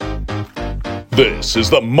This is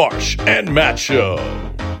the Marsh and Matt Show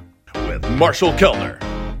with Marshall Kellner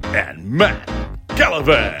and Matt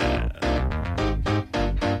Gallivan.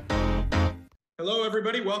 Hello,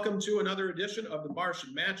 everybody. Welcome to another edition of the Marsh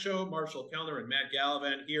and Matt Show. Marshall Kellner and Matt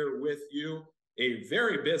Gallivan here with you. A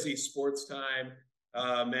very busy sports time,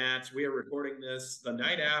 Matt. We are recording this the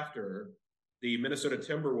night after the Minnesota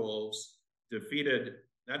Timberwolves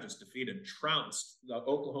trounced the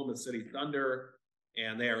Oklahoma City Thunder,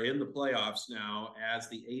 and they are in the playoffs now as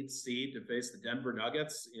the 8th seed to face the Denver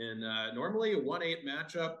Nuggets in normally a 1-8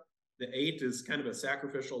 matchup. The 8 is kind of a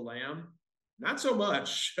sacrificial lamb. Not so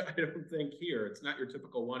much, I don't think, here. It's not your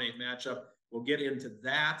typical 1-8 matchup. We'll get into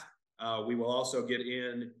that. We will also get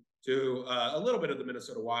into a little bit of the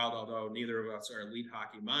Minnesota Wild, although neither of us are elite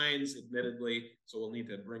hockey minds, admittedly. So we'll need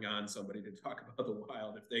to bring on somebody to talk about the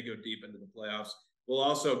Wild if they go deep into the playoffs. We'll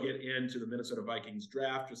also get into the Minnesota Vikings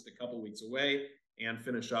draft just a couple weeks away and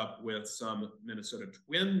finish up with some Minnesota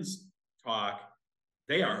Twins talk.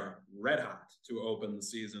 They are red hot to open the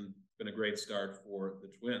season. Been a great start for the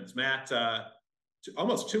Twins. Matt,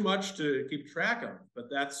 almost too much to keep track of,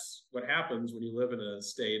 but that's what happens when you live in a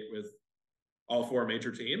state with all 4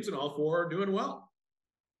 major teams and all 4 are doing well.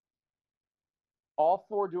 All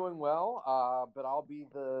 4 doing well, but I'll be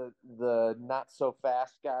the not so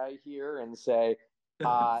fast guy here and say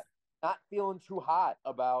not feeling too hot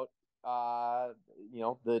about the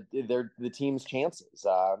team's chances.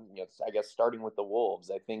 I guess starting with the Wolves,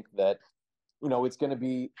 I think that it's going to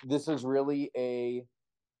be, this is really a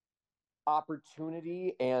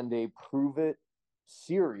opportunity and a prove it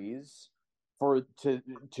series to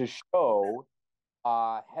show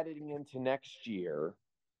heading into next year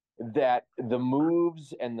that the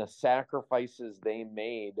moves and the sacrifices they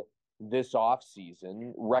made this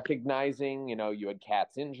offseason, recognizing, you had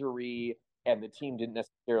Cat's injury and the team didn't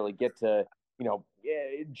necessarily get to,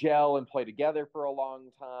 gel and play together for a long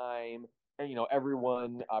time. And,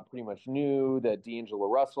 everyone pretty much knew that D'Angelo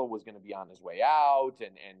Russell was going to be on his way out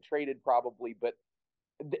and traded probably. But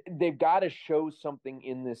they've got to show something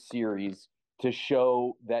in this series to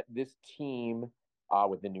show that this team,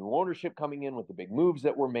 with the new ownership coming in, with the big moves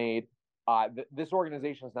that were made, this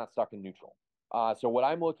organization is not stuck in neutral. So what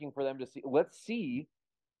I'm looking for them to see, let's see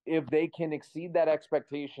if they can exceed that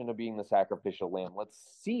expectation of being the sacrificial lamb. Let's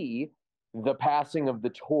see the passing of the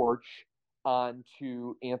torch on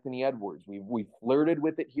to Anthony Edwards. We've flirted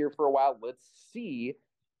with it here for a while. Let's see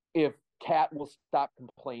if Cat will stop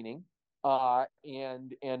complaining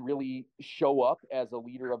and really show up as a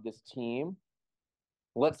leader of this team.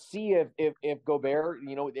 Let's see if Gobert,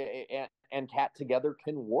 and Cat together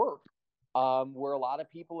can work. Where a lot of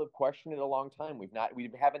people have questioned it a long time. We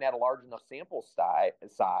haven't had a large enough sample size.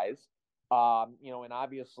 And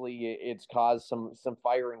obviously it's caused some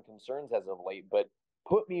fire and concerns as of late, but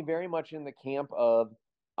put me very much in the camp of,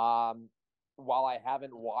 while I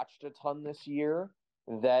haven't watched a ton this year,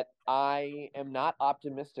 that I am not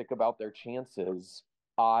optimistic about their chances,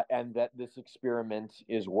 and that this experiment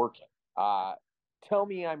is working. Tell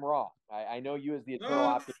me I'm wrong. I know you as the eternal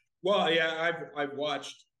optimist. Well, yeah, I've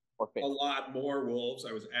watched a lot more Wolves.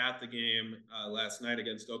 I was at the game last night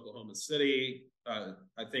against Oklahoma City. I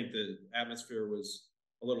think the atmosphere was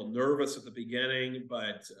a little nervous at the beginning,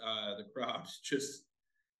 but the crowd just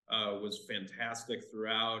was fantastic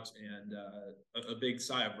throughout, and a big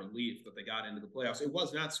sigh of relief that they got into the playoffs. It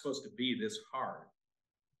was not supposed to be this hard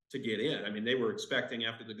to get in. I mean, they were expecting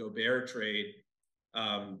after the Gobert trade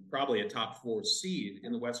probably a top 4 seed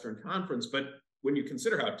in the Western Conference, but when you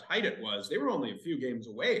consider how tight it was, they were only a few games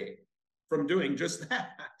away from doing just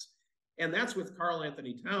that. And that's with Karl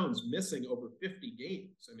Anthony Towns missing over 50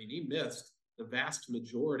 games. I mean, he missed the vast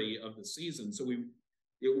majority of the season. So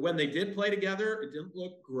when they did play together, it didn't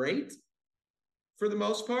look great for the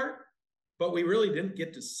most part, but we really didn't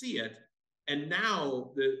get to see it. And now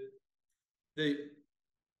the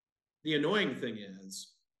annoying thing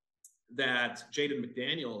is that Jaden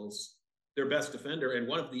McDaniels, their best defender and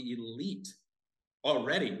one of the elite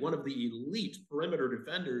perimeter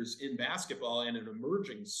defenders in basketball and an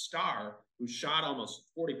emerging star who shot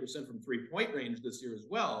almost 40% from 3-point range this year as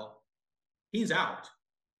well, he's out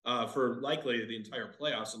for likely the entire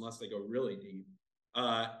playoffs unless they go really deep.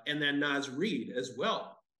 And then Naz Reid as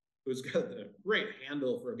well, who's got a great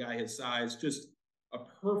handle for a guy his size, just a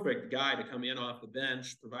perfect guy to come in off the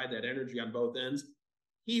bench, provide that energy on both ends.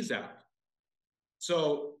 He's out.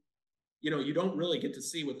 So, you don't really get to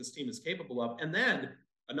see what this team is capable of. And then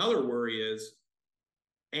another worry is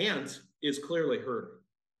Ant is clearly hurting.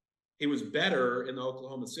 He was better in the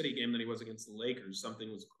Oklahoma City game than he was against the Lakers.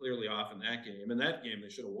 Something was clearly off in that game. In that game, they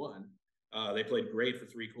should have won. They played great for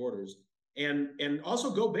 3 quarters. And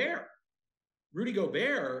also Gobert. Rudy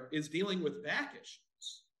Gobert is dealing with back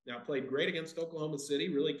issues. Now, played great against Oklahoma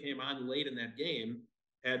City, really came on late in that game,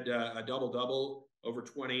 had a double-double over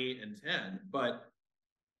 20 and 10. But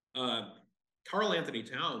Karl Anthony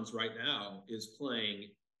Towns right now is playing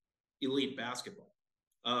elite basketball.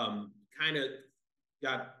 Kind of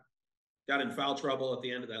got in foul trouble at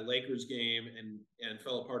the end of that Lakers game and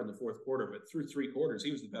fell apart in the fourth quarter. But through 3 quarters,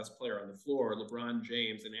 he was the best player on the floor, LeBron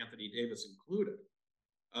James and Anthony Davis included.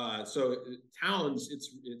 So Towns, it's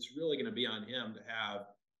really going to be on him to have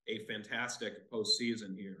a fantastic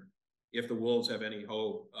postseason here if the Wolves have any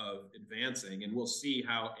hope of advancing. And we'll see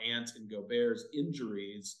how Ant and Gobert's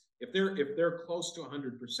injuries, if they're close to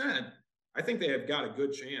 100%, I think they have got a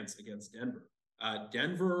good chance against Denver.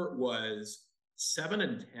 Denver was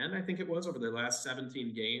 7-10, I think it was, over their last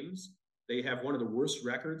 17 games. They have one of the worst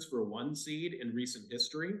records for a 1 seed in recent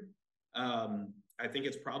history. I think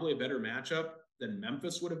it's probably a better matchup than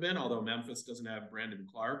Memphis would have been, although Memphis doesn't have Brandon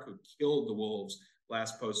Clark, who killed the Wolves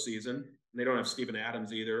last postseason. And they don't have Steven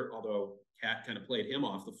Adams either, although Cat kind of played him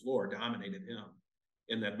off the floor, dominated him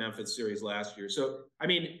in that Memphis series last year. So, I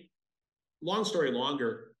mean, long story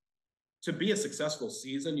longer, to be a successful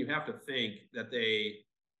season, you have to think that they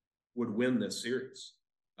would win this series.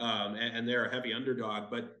 And they're a heavy underdog,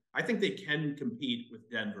 but I think they can compete with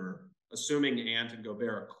Denver, assuming Ant and Gobert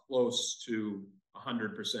are close to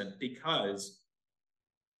 100%, because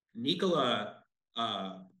Nikola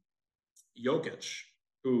Jokic,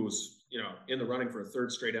 who's in the running for a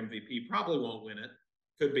 3rd straight MVP, probably won't win it.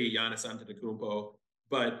 Could be Giannis Antetokounmpo,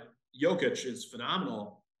 but Jokic is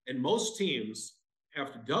phenomenal, and most teams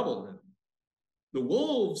have to double him. The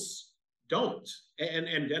Wolves don't,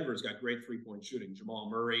 and Denver's got great 3-point shooting. Jamal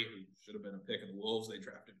Murray, who should have been a pick of the Wolves, they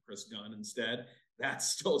drafted Chris Dunn instead. That's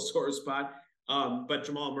still a sore spot. But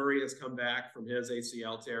Jamal Murray has come back from his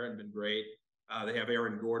ACL tear and been great. They have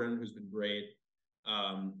Aaron Gordon, who's been great.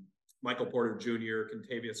 Michael Porter Jr.,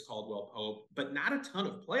 Kentavious Caldwell-Pope, but not a ton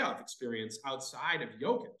of playoff experience outside of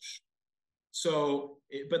Jokic. So,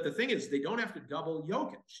 but the thing is, they don't have to double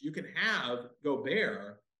Jokic. You can have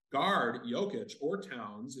Gobert guard Jokic or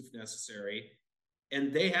Towns if necessary,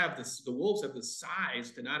 and they have the Wolves have the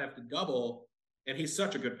size to not have to double. And he's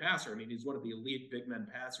such a good passer. I mean, he's one of the elite big men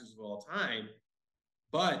passers of all time.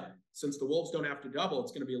 But since the Wolves don't have to double,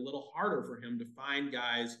 it's going to be a little harder for him to find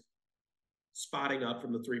guys spotting up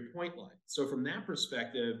from the 3-point line. So from that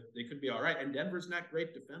perspective, they could be all right. And Denver's not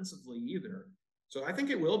great defensively either. So I think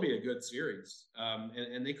it will be a good series.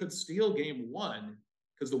 And they could steal game 1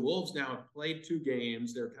 because the Wolves now have played 2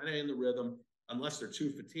 games. They're kind of in the rhythm, unless they're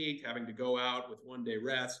too fatigued, having to go out with 1-day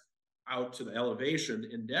rest out to the elevation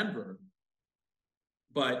in Denver.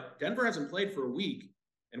 But Denver hasn't played for a week,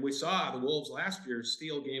 and we saw the Wolves last year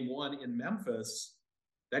steal game 1 in Memphis.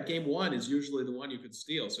 That game 1 is usually the one you could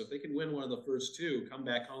steal. So if they can win one of the first 2, come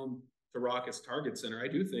back home to Raucous Target Center, I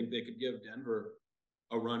do think they could give Denver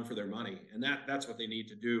a run for their money. And that's what they need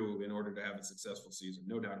to do in order to have a successful season,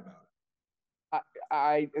 no doubt about it.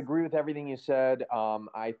 I agree with everything you said.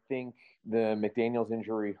 I think the McDaniels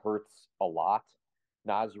injury hurts a lot.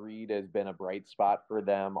 Naz Reid has been a bright spot for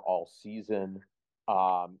them all season.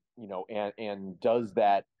 And does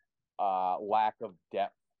that lack of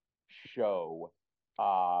depth show,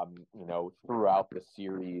 throughout the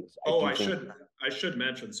series? I should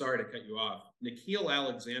mention, sorry to cut you off, Nickeil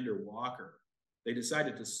Alexander-Walker. They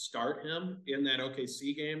decided to start him in that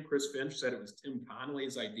OKC game. Chris Finch said it was Tim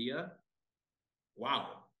Connolly's idea.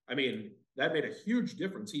 Wow. I mean, that made a huge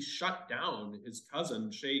difference. He shut down his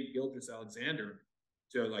cousin, Shai Gilgeous-Alexander,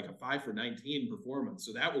 to like a 5 for 19 performance.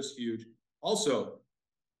 So that was huge. Also,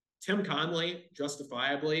 Tim Connolly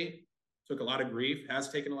justifiably took a lot of grief, has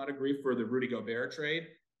taken a lot of grief for the Rudy Gobert trade.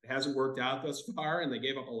 It hasn't worked out thus far, and they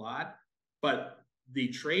gave up a lot. But the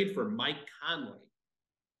trade for Mike Conley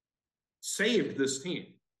saved this team.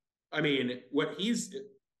 I mean,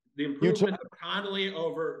 the improvement of Conley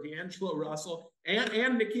over D'Angelo Russell and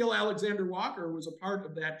Nickeil Alexander-Walker was a part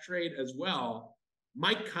of that trade as well.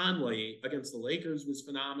 Mike Conley against the Lakers was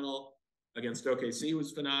phenomenal. Against OKC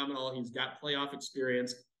was phenomenal. He's got playoff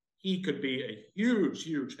experience. He could be a huge,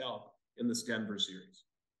 huge help in this Denver series.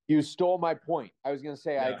 You stole my point. I was going to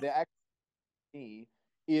say, the XP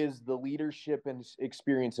is the leadership and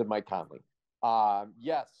experience of Mike Conley.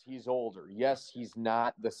 Yes, he's older. Yes, he's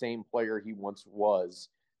not the same player he once was.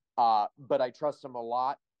 But I trust him a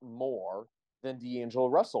lot more than D'Angelo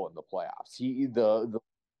Russell in the playoffs.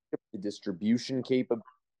 The distribution capability,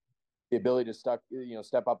 the ability to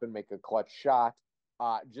step up and make a clutch shot,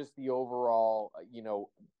 just the overall,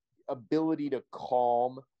 ability to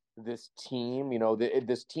calm this team.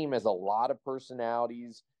 This team has a lot of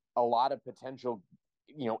personalities, a lot of potential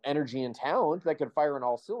energy and talent that could fire on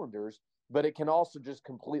all cylinders, but it can also just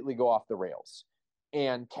completely go off the rails.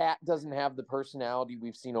 And Cat doesn't have the personality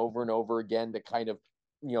we've seen over and over again to kind of,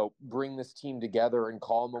 bring this team together and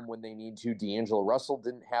calm them when they need to. D'Angelo Russell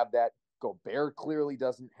didn't have that. Gobert clearly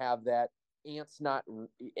doesn't have that. Ant's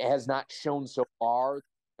has not shown so far.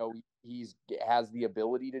 He's has the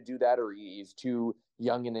ability to do that, or he's too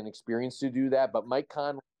young and inexperienced to do that. But Mike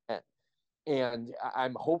Conley can. And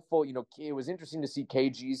I'm hopeful. It was interesting to see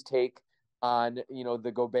KG's take on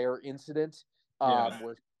the Gobert incident,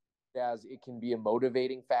 where as it can be a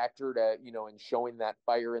motivating factor to in showing that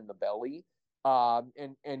fire in the belly.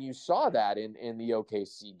 And you saw that in the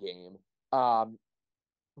OKC game.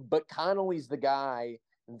 But Connolly's the guy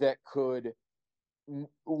that could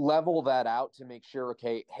level that out to make sure,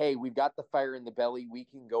 okay, hey, we've got the fire in the belly. We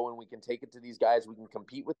can go and we can take it to these guys. We can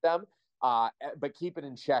compete with them, but keep it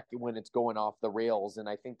in check when it's going off the rails. And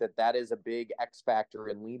I think that is a big X factor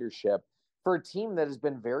in leadership for a team that has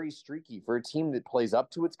been very streaky, for a team that plays up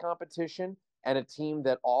to its competition, and a team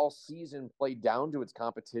that all season played down to its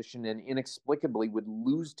competition and inexplicably would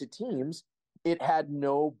lose to teams it had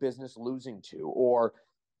no business losing to, or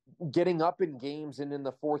getting up in games. And in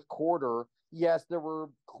the fourth quarter, yes, there were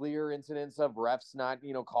clear incidents of refs not,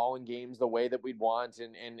 calling games the way that we'd want,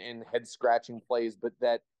 and head scratching plays, but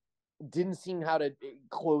that didn't seem how to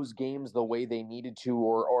close games the way they needed to,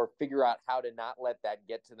 or figure out how to not let that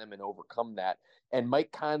get to them and overcome that. And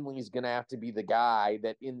Mike Conley is going to have to be the guy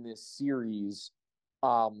that in this series,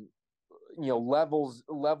 levels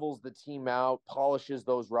the team out, polishes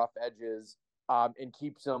those rough edges, and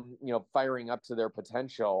keeps them, firing up to their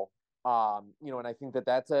potential. And I think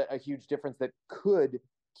that's a huge difference that could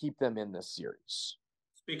keep them in this series.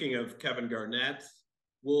 Speaking of Kevin Garnett,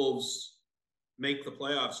 Wolves make the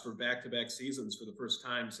playoffs for back-to-back seasons for the first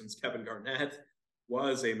time since Kevin Garnett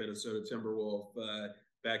was a Minnesota Timberwolf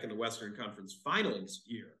back in the Western Conference Finals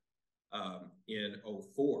year in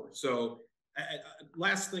 2004. So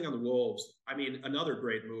last thing on the Wolves, another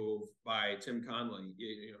great move by Tim Connelly.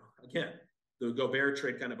 Again, the Gobert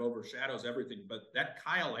trade kind of overshadows everything, but that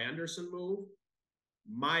Kyle Anderson move,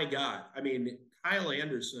 my God. Kyle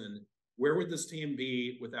Anderson, where would this team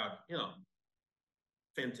be without him?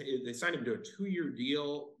 They signed him to a 2-year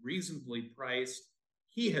deal, reasonably priced.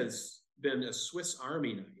 He has been a Swiss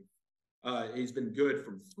Army knife. He's been good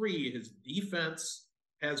from three. His defense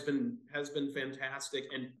has been fantastic.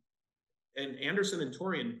 And Anderson and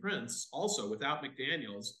Taurean Prince also, without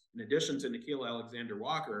McDaniels, in addition to Nickeil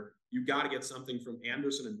Alexander-Walker, you got to get something from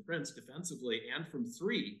Anderson and Prince defensively and from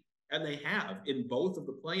three. And they have in both of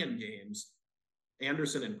the play-in games.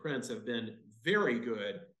 Anderson and Prince have been very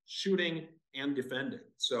good shooting and defending.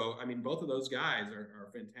 So, both of those guys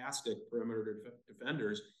are fantastic perimeter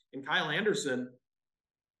defenders. And Kyle Anderson,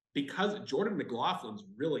 because Jordan McLaughlin's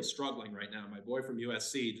really struggling right now. My boy from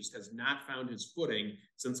USC just has not found his footing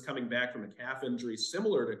since coming back from a calf injury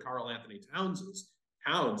similar to Karl Anthony Towns's.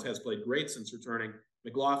 Towns has played great since returning.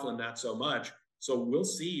 McLaughlin, not so much. So we'll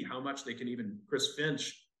see how much they can Chris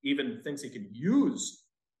Finch even thinks he can use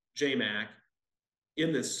J-Mac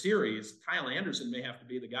in this series. Kyle Anderson may have to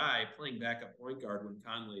be the guy playing backup point guard when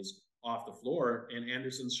Conley's off the floor, and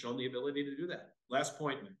Anderson's shown the ability to do that. Last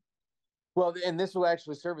point, man. Well, and this will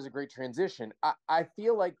actually serve as a great transition. I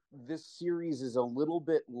feel like this series is a little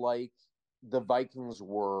bit like the Vikings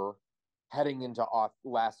were heading into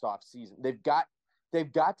last off season. They've got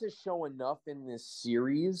to show enough in this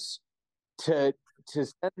series to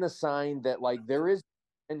send the sign that there is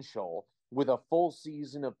potential with a full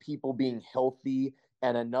season of people being healthy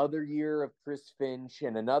and another year of Chris Finch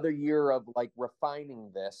and another year of refining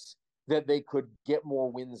this, that they could get more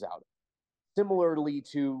wins out of. Similarly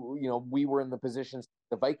to, we were in the positions,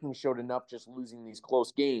 the Vikings showed enough just losing these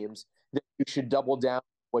close games that you should double down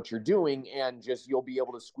what you're doing, and you'll be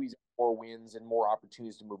able to squeeze more wins and more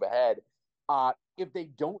opportunities to move ahead. If they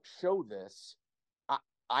don't show this,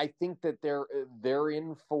 I think that they're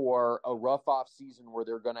in for a rough off season where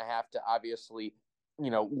they're going to have to obviously,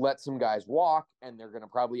 let some guys walk, and they're going to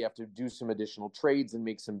probably have to do some additional trades and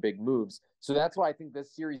make some big moves. So that's why I think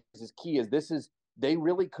this series is key. They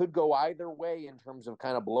really could go either way in terms of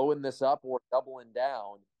kind of blowing this up or doubling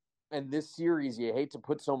down. And this series, you hate to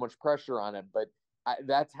put so much pressure on it, but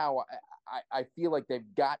that's how I feel like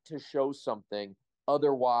they've got to show something.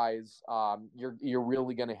 Otherwise, you're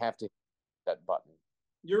really going to have to hit that button.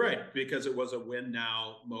 You're right, because it was a win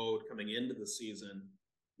now mode coming into the season.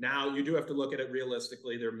 Now you do have to look at it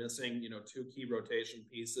realistically. They're missing, 2 key rotation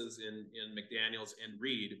pieces in McDaniels and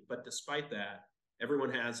Reed. But despite that,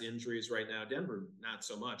 everyone has injuries right now. Denver, not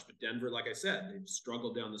so much. But Denver, like I said, they've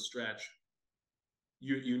struggled down the stretch.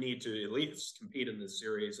 you need to at least compete in this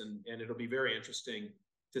series, and it'll be very interesting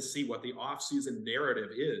to see what the offseason narrative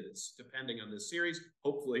is, depending on this series.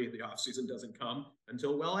 Hopefully the offseason doesn't come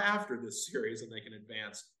until well after this series and they can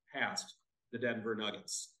advance past the Denver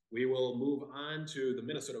Nuggets. We will move on to the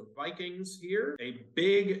Minnesota Vikings here. A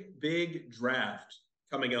big draft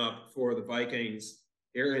coming up for the Vikings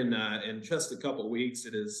here in just a couple weeks.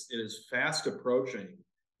 It is fast approaching,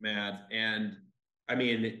 Matt. And I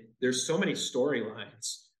mean, there's so many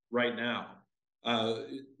storylines right now. I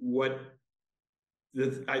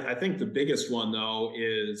think the biggest one, though,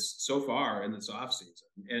 is so far in this offseason.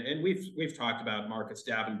 And we've talked about Marcus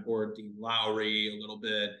Davenport, Dean Lowry a little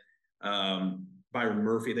bit, Byron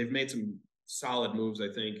Murphy. They've made some solid moves, I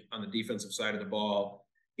think, on the defensive side of the ball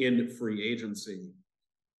in free agency.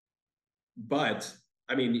 But,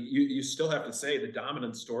 I mean, you still have to say the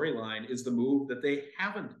dominant storyline is the move that they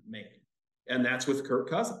haven't made, and that's with Kirk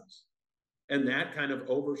Cousins. And that kind of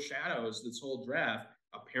overshadows this whole draft.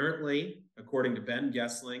 Apparently, according to Ben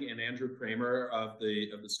Gessling and Andrew Kramer of the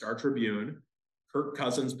Star Tribune, Kirk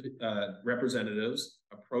Cousins' representatives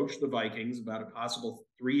approached the Vikings about a possible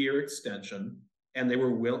 3-year extension, and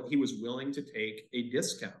he was willing to take a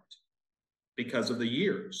discount because of the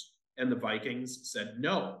years. And the Vikings said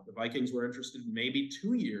no. The Vikings were interested in maybe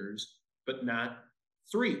 2 years, but not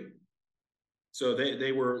 3. So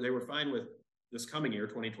they were fine with this coming year,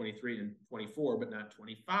 2023 and 24, but not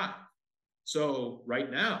 25. So right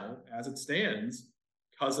now, as it stands,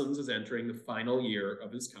 Cousins is entering the final year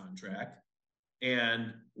of his contract.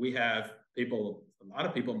 And we have a lot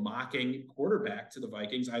of people mocking quarterback to the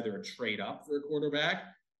Vikings, either a trade up for a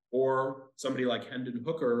quarterback or somebody like Hendon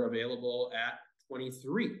Hooker available at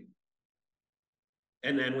 23.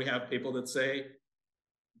 And then we have people that say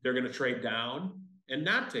they're going to trade down and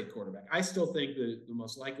not take quarterback. I still think the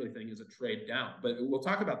most likely thing is a trade down, but we'll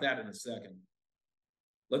talk about that in a second.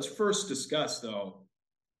 Let's first discuss, though,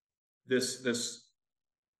 this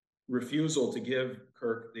refusal to give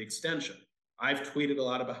Kirk the extension. I've tweeted a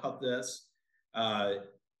lot about this.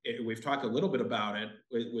 We've talked a little bit about it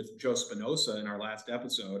with Joe Spinoza in our last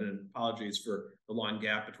episode, and apologies for the long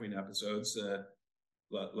gap between episodes. A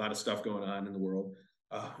lot of stuff going on in the world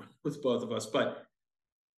with both of us. But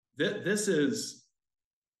this is,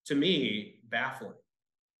 to me, baffling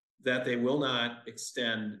that they will not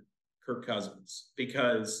extend Kirk Cousins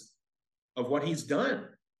because of what he's done.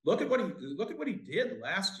 Look at what he did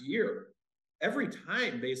last year. Every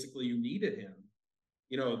time basically you needed him,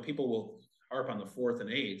 people will harp on the 4th and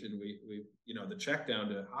 8th, and we the check down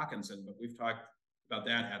to Hawkinson, but we've talked about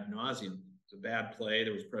that ad nauseum. It's a bad play.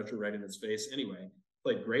 There was pressure right in his face. Anyway,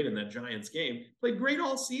 played great in that Giants game. Played great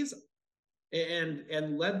all season,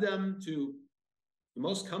 and led them to the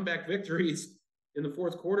most comeback victories in the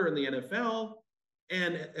fourth quarter in the NFL.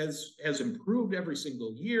 And has improved every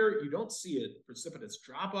single year. You don't see a precipitous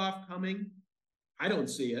drop-off coming. I don't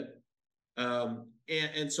see it.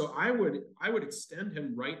 And so I would extend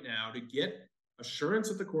him right now to get assurance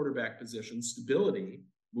at the quarterback position, stability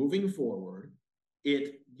moving forward.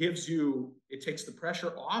 It takes the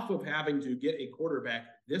pressure off of having to get a quarterback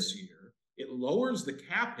this year. It lowers the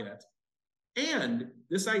cap hit. And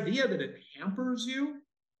this idea that it hampers you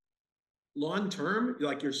long-term,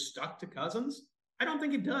 like you're stuck to Cousins, I don't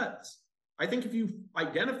think it does. I think if you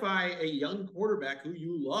identify a young quarterback who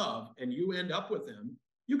you love and you end up with him,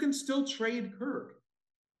 you can still trade Kirk,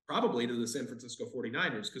 probably to the San Francisco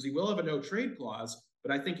 49ers, because he will have a no-trade clause,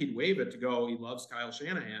 but I think he'd waive it to go, he loves Kyle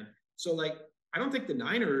Shanahan. So, I don't think the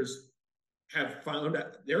Niners have found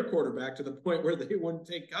their quarterback to the point where they wouldn't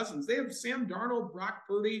take Cousins. They have Sam Darnold, Brock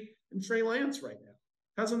Purdy, and Trey Lance right now.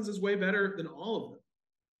 Cousins is way better than all of them.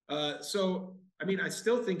 I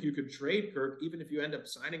still think you could trade Kirk, even if you end up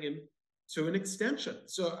signing him to an extension.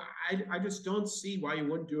 So I just don't see why you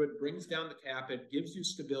wouldn't do it. It brings down the cap. It gives you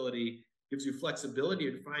stability, gives you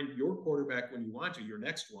flexibility to find your quarterback when you want to, your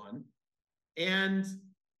next one. And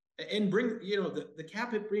bring, the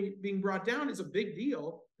cap hit being brought down is a big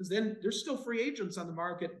deal because then there's still free agents on the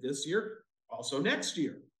market this year, also next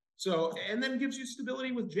year. So, and then gives you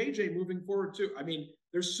stability with JJ moving forward too.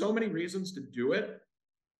 There's so many reasons to do it.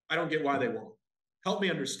 I don't get why they won't. Help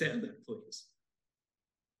me understand that, please.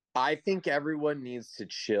 I think everyone needs to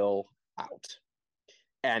chill out.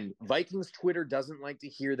 And Vikings Twitter doesn't like to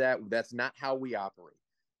hear that. That's not how we operate.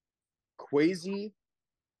 Kwesi,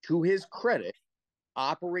 to his credit,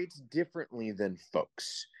 operates differently than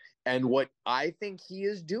folks. And what I think he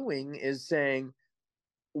is doing is saying,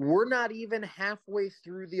 we're not even halfway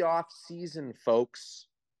through the off season, folks.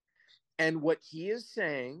 And what he is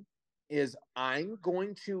saying is, I'm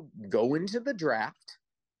going to go into the draft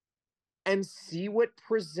and see what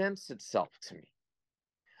presents itself to me.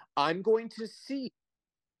 I'm going to see,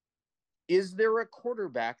 is there a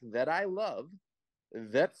quarterback that I love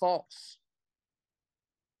that falls?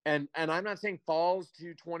 And I'm not saying falls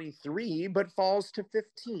to 23, but falls to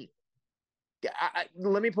 15.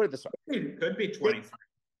 Let me put it this way. It could be 23,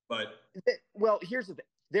 but well, here's the thing.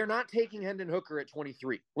 They're not taking Hendon Hooker at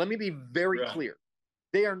 23. Let me be very clear.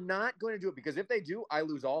 They are not going to do it, because if they do, I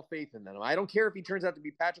lose all faith in them. I don't care if he turns out to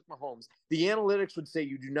be Patrick Mahomes. The analytics would say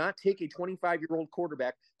you do not take a 25-year-old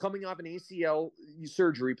quarterback coming off an ACL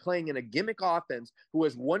surgery, playing in a gimmick offense, who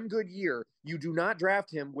has one good year. You do not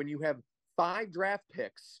draft him when you have 5 draft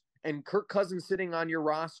picks and Kirk Cousins sitting on your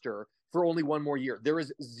roster for only one more year. There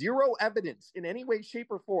is zero evidence in any way, shape,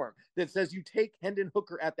 or form that says you take Hendon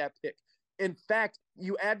Hooker at that pick. In fact,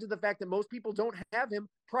 you add to the fact that most people don't have him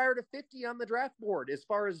prior to 50 on the draft board, as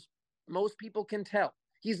far as most people can tell.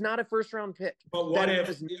 He's not a first-round pick. But what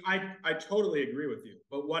if I totally agree with you?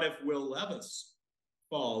 But what if Will Levis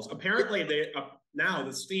falls? Apparently, now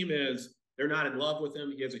the steam is they're not in love with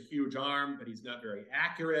him. He has a huge arm, but he's not very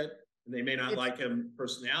accurate, and they may not like him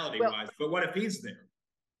personality-wise. But what if he's there?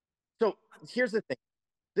 So here's the thing.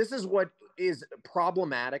 This is what is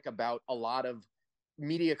problematic about a lot of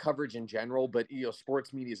media coverage in general, but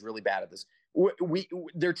sports media is really bad at this.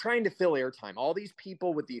 They're trying to fill airtime. All these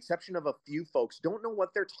people, with the exception of a few folks, don't know what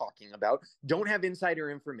they're talking about, don't have insider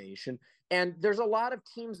information, and there's a lot of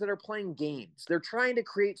teams that are playing games. They're trying to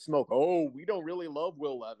create smoke. Oh, we don't really love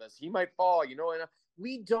Will Levis. He might fall, and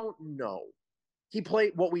we don't know.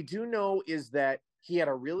 What we do know is that he had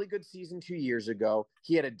a really good season 2 years ago.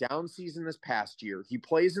 He had a down season this past year. He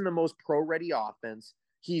plays in the most pro-ready offense.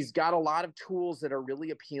 He's got a lot of tools that are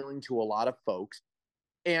really appealing to a lot of folks.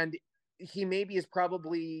 And he maybe is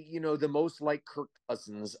probably, the most like Kirk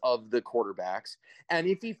Cousins of the quarterbacks. And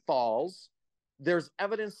if he falls, there's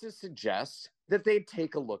evidence to suggest that they'd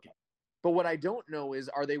take a look at it. But what I don't know is,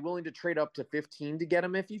 are they willing to trade up to 15 to get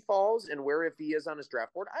him if he falls, and where if he is on his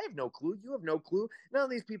draft board? I have no clue. You have no clue. None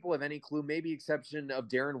of these people have any clue, maybe exception of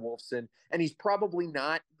Darren Wolfson. And he's probably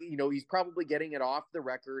not, he's probably getting it off the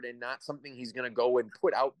record and not something he's going to go and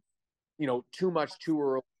put out, too much too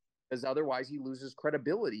early, because otherwise he loses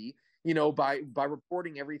credibility, by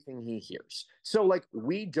reporting everything he hears. So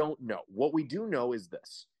we don't know. What we do know is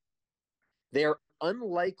this. They're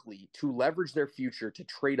unlikely to leverage their future to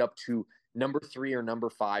trade up to number 3 or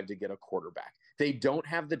number 5 to get a quarterback. They don't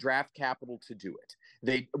have the draft capital to do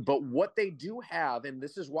it. But what they do have, and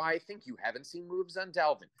this is why I think you haven't seen moves on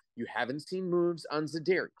Dalvin, you haven't seen moves on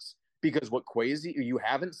Za'Darius, because you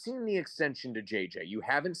haven't seen the extension to JJ, you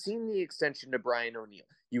haven't seen the extension to Brian O'Neill,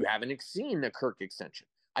 you haven't seen the Kirk extension.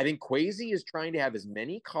 I think Kwesi is trying to have as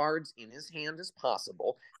many cards in his hand as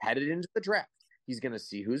possible headed into the draft. He's going to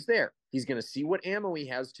see who's there. He's going to see what ammo he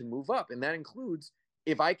has to move up. And that includes,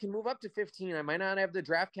 if I can move up to 15, I might not have the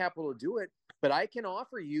draft capital to do it, but I can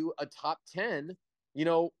offer you a top 10,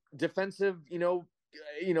 defensive,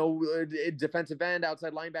 defensive end,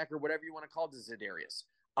 outside linebacker, whatever you want to call it, Za'Darius.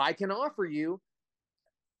 I can offer you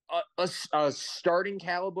a starting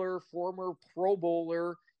caliber former Pro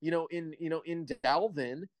Bowler, in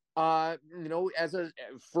Dalvin,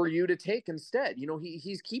 for you to take instead.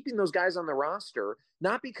 He's keeping those guys on the roster,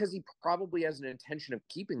 not because he probably has an intention of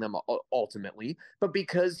keeping them ultimately, but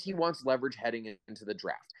because he wants leverage heading into the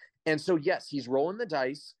draft. And so, yes, he's rolling the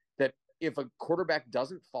dice that if a quarterback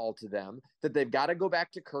doesn't fall to them, that they've got to go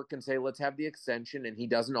back to Kirk and say, let's have the extension, and he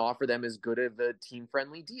doesn't offer them as good of a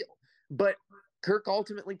team-friendly deal. But Kirk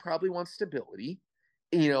ultimately probably wants stability.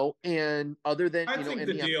 And other than I think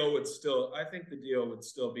the deal would still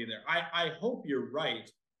be there. I hope you're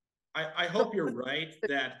right. I hope you're right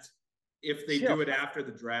that if they do it after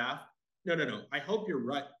the draft. No. I hope you're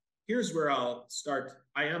right. Here's where I'll start.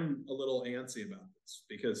 I am a little antsy about this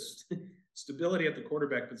because stability at the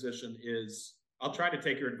quarterback position is, I'll try to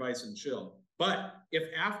take your advice and chill. But if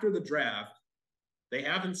after the draft they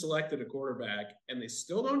haven't selected a quarterback and they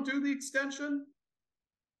still don't do the extension,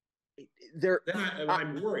 then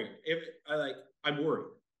I'm worried. I'm worried.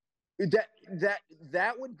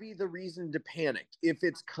 That would be the reason to panic if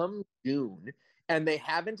it's come June and they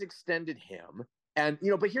haven't extended him. And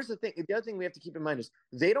but here's the thing: the other thing we have to keep in mind is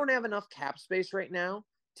they don't have enough cap space right now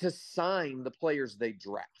to sign the players they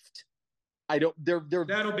draft.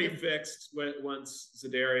 That'll be fixed once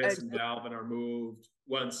Za'Darius and Dalvin are moved.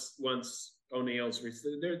 Once O'Neill's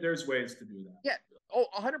there's ways to do that. Yeah. Oh,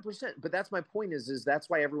 100%. But that's my point is that's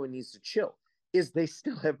why everyone needs to chill, is they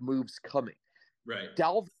still have moves coming. Right.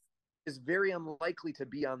 Dalvin is very unlikely to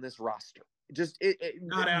be on this roster.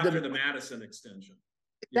 Not after the Madison extension.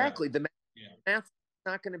 Exactly. Yeah. The math's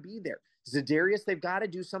not going to be there. Za'Darius, they've got to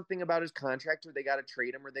do something about his contract, or they got to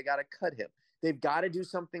trade him, or they got to cut him. they've got to do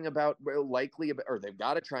something about or they've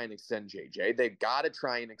got to try and extend JJ. They've got to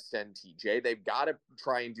try and extend TJ. They've got to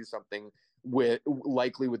try and do something with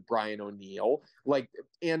Brian O'Neill.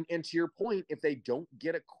 And to your point, if they don't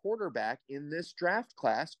get a quarterback in this draft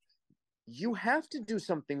class, you have to do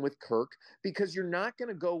something with Kirk, because you're not going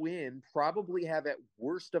to go in, probably have at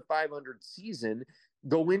worst a 500 season,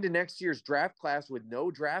 go into next year's draft class with no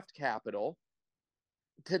draft capital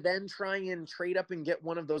to then try and trade up and get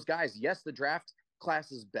one of those guys. Yes, the draft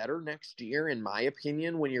class is better next year, in my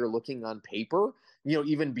opinion, when you're looking on paper,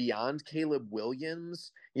 even beyond Caleb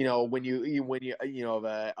Williams, when you have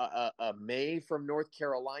a May from North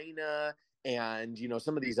Carolina and,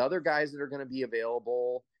 some of these other guys that are going to be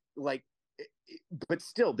available, but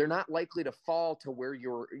still, they're not likely to fall to where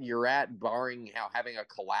you're at, barring having a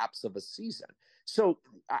collapse of a season. So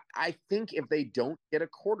I think if they don't get a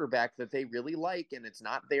quarterback that they really like and it's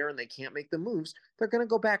not there and they can't make the moves, they're going to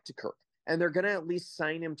go back to Kirk. And they're going to at least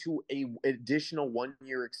sign him to an additional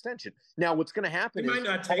 1-year extension. Now, what's going to happen is... He might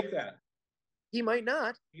not take that. He might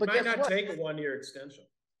not. He might not take a 1-year extension.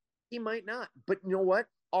 He might not. But you know what?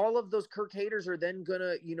 All of those Kirk haters are then going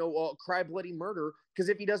to, cry bloody murder, because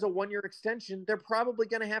if he does a 1-year extension, they're probably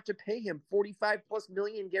going to have to pay him $45+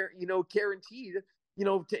 million, guaranteed,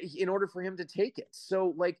 in order for him to take it.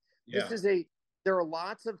 So, there are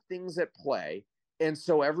lots of things at play. And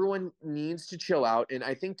so everyone needs to chill out. And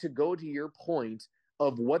I think, to go to your point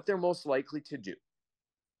of what they're most likely to do,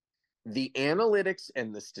 the analytics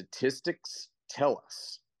and the statistics tell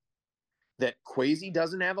us that Kwesi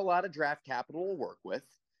doesn't have a lot of draft capital to work with.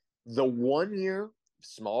 The 1-year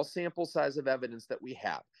small sample size of evidence that we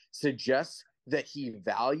have suggests that he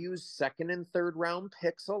values second and third round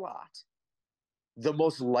picks a lot. The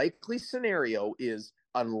most likely scenario is,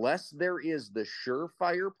 unless there is the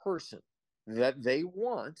surefire person that they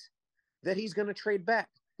want, that he's going to trade back.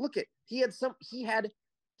 Look at, he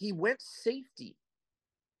went safety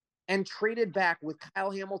and traded back with Kyle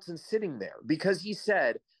Hamilton sitting there, because he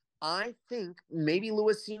said, I think maybe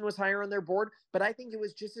Lewis Cine was higher on their board, but I think it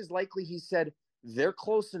was just as likely he said they're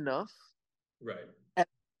close enough. Right. And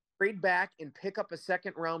trade back and pick up a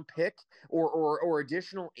second round pick or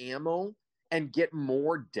additional ammo and get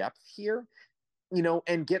more depth here,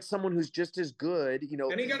 and get someone who's just as good,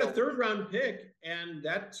 And he got a 3rd round pick, and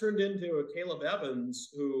that turned into a Caleb Evans,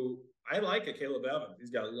 who I like. A Caleb Evans. He's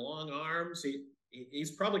got long arms.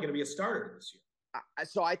 He's probably going to be a starter this year.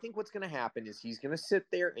 So I think what's going to happen is he's going to sit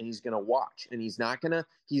there and he's going to watch, and he's going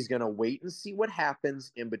to wait and see what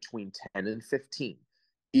happens in between 10 and 15.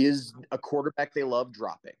 Is a quarterback they love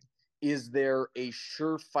dropping? Is there a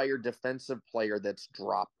surefire defensive player that's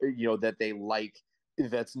dropped, that they like,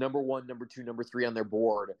 that's number 1, number 2, number 3 on their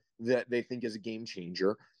board that they think is a game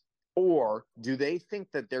changer? Or do they think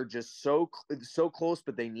that they're just so close,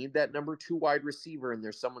 but they need that number 2 wide receiver, and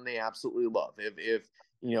there's someone they absolutely love? If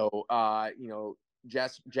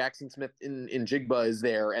Jackson Smith in Jigba is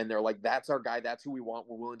there, and they're like, that's our guy, that's who we want,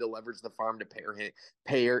 we're willing to leverage the farm to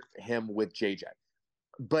pair him with JJ.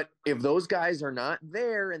 But if those guys are not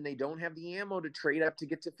there and they don't have the ammo to trade up to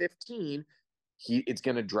get to 15, it's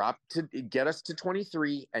going to drop to get us to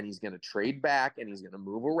 23, and he's going to trade back, and he's going to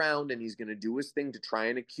move around, and he's going to do his thing to try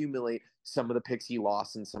and accumulate some of the picks he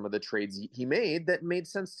lost and some of the trades he made that made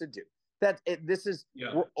sense to do.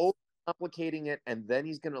 We're overcomplicating it, and then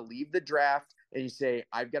he's going to leave the draft, and you say,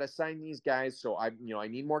 I've got to sign these guys, so I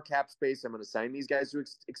need more cap space. I'm going to sign these guys to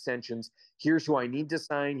extensions. Here's who I need to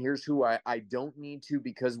sign. Here's who I don't need to,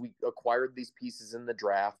 because we acquired these pieces in the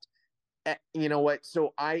draft. You know what?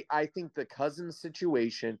 So I think the Cousins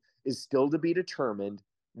situation is still to be determined.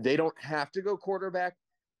 They don't have to go quarterback.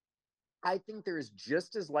 I think there is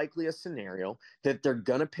just as likely a scenario that they're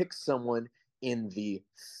going to pick someone in the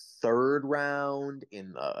 3rd round,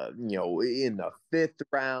 in the 5th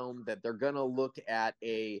round, that they're going to look at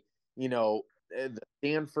the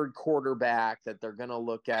Stanford quarterback, that they're going to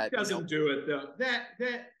look at. It doesn't do it though.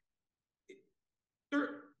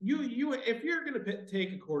 If you're going to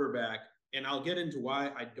take a quarterback, and I'll get into why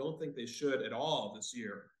I don't think they should at all this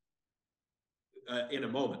year in a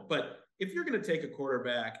moment. But if you're going to take a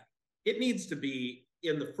quarterback, it needs to be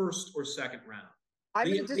in the 1st or 2nd round.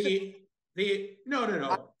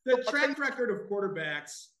 No. The track record of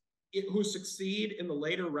quarterbacks who succeed in the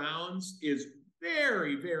later rounds is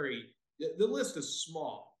very, very. The list is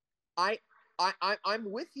small. I'm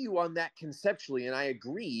with you on that conceptually, and I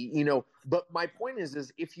agree, but my point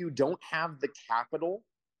is if you don't have the capital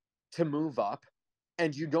to move up,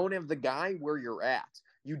 and you don't have the guy where you're at,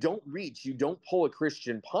 you don't pull a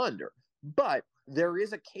Christian Ponder, but there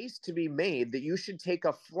is a case to be made that you should take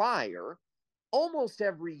a flyer almost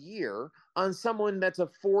every year on someone that's a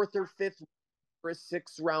 4th or 5th for a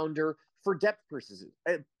 6th-rounder for depth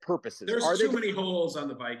purposes. There's too many holes on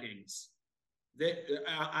the Vikings. They,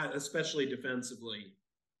 especially defensively.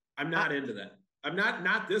 I'm not into that. I'm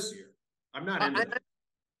not this year. I'm not into that.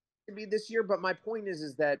 To be this year, but my point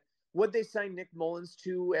is that would they sign Nick Mullins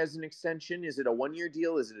to as an extension? Is it a 1-year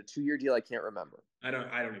deal? Is it a 2-year deal? I can't remember. I don't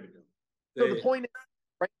even know. So the point is,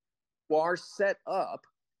 right, you are set up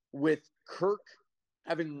with Kirk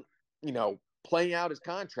having, playing out his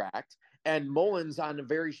contract, and Mullins on a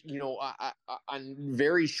very, on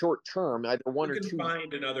very short term, either one or two. You can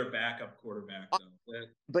find another backup quarterback, though.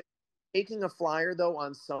 But taking a flyer, though,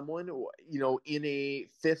 on someone, in a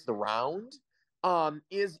 5th round,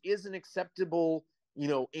 is an acceptable,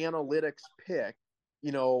 analytics pick.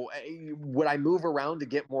 Would I move around to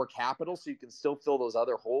get more capital so you can still fill those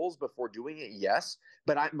other holes before doing it? Yes.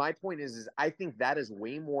 But my point is I think that is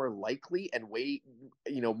way more likely and way,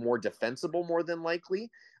 more defensible more than likely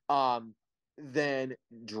than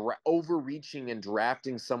overreaching and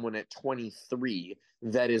drafting someone at 23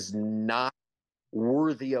 that is not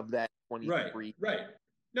worthy of that 23. Right.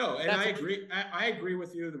 No, and I agree. I agree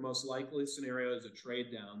with you. The most likely scenario is a trade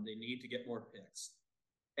down. They need to get more picks.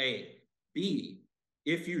 A. B.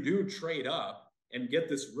 If you do trade up and get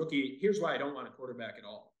this rookie, here's why I don't want a quarterback at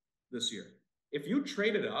all this year. If you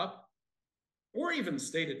traded up or even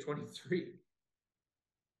stayed at 23,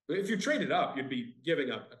 but if you traded up, you'd be giving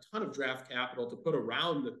up a ton of draft capital to put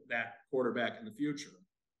around that quarterback in the future.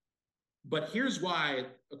 But here's why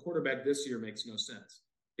a quarterback this year makes no sense.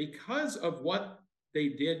 Because of what they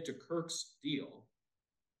did to Kirk's deal,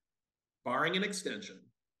 barring an extension,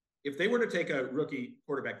 if they were to take a rookie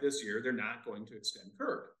quarterback this year, they're not going to extend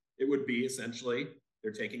Kirk. It would be essentially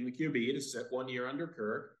they're taking the QB to sit 1 year under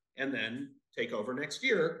Kirk and then take over next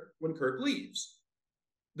year when Kirk leaves.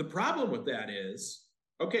 The problem with that is,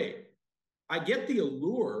 okay, I get the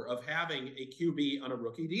allure of having a QB on a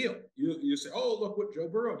rookie deal. You say, oh, look what Joe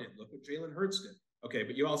Burrow did. Look what Jalen Hurts did. Okay,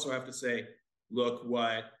 but you also have to say, look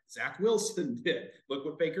what Zach Wilson did. Look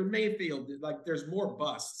what Baker Mayfield did. Like, there's more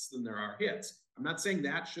busts than there are hits. I'm not saying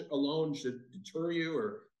that alone should deter you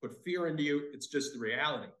or put fear into you. It's just the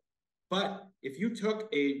reality. But if you took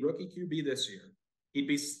a rookie QB this year, he'd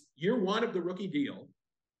be year 1 of the rookie deal,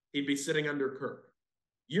 he'd be sitting under Kirk.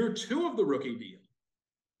 Year 2 of the rookie deal,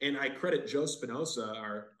 and I credit Joe Spinoza,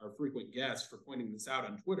 our frequent guest, for pointing this out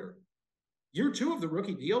on Twitter. Year 2 of the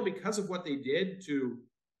rookie deal, because of what they did to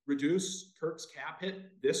reduce Kirk's cap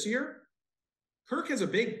hit this year, Kirk has a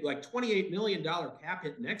big, like, $28 million cap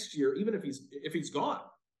hit next year, even if he's gone.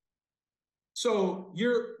 So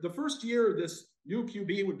the first year this new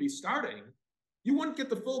QB would be starting, you wouldn't get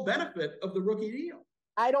the full benefit of the rookie deal.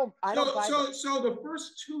 I don't buy that. So the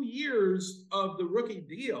first 2 years of the rookie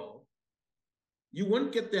deal, you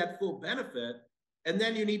wouldn't get that full benefit, and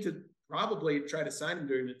then you need to probably try to sign him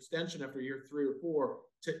during an extension after year 3 or 4.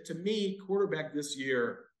 To me, quarterback this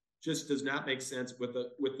year just does not make sense with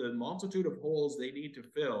the multitude of holes they need to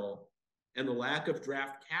fill and the lack of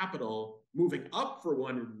draft capital. Moving up for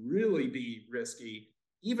one would really be risky.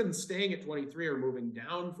 Even staying at 23 or moving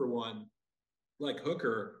down for one like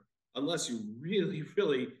Hooker, unless you really,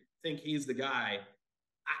 really think he's the guy,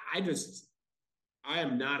 I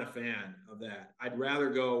am not a fan of that. I'd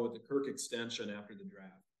rather go with the Kirk extension after the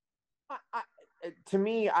draft. To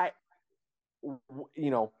me,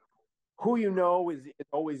 who is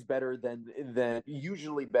always better than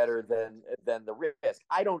usually better than the risk.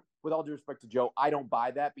 I don't, with all due respect to Joe, I don't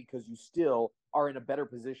buy that, because you still are in a better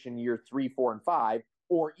position year 3, 4, and 5,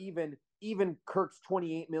 or even Kirk's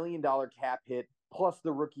 $28 million cap hit plus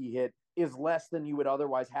the rookie hit is less than you would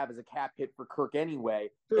otherwise have as a cap hit for Kirk anyway.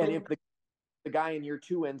 Sure. And if the guy in year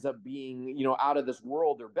 2 ends up being, out of this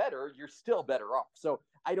world or better, you're still better off. So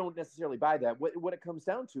I don't necessarily buy that. What it comes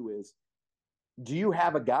down to is, do you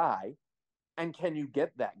have a guy, and can you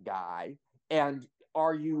get that guy? And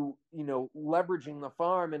are you, leveraging the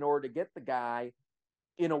farm in order to get the guy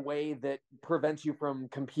in a way that prevents you from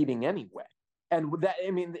competing anyway? And that,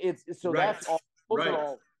 it's so right. That's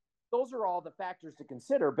all. Those are all the factors to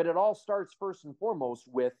consider. But it all starts first and foremost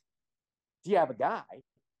with, do you have a guy,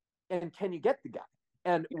 and can you get the guy?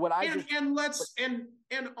 And what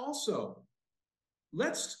also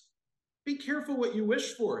let's be careful what you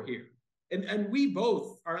wish for here. And we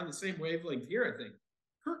both are on the same wavelength here, I think.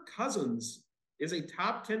 Kirk Cousins is a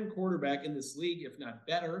top 10 quarterback in this league, if not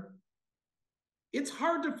better. It's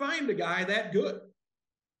hard to find a guy that good.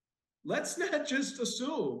 Let's not just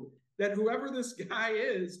assume that whoever this guy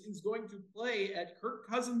is going to play at Kirk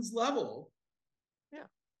Cousins' level. Yeah.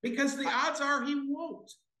 Because the odds are he won't.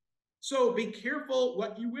 So be careful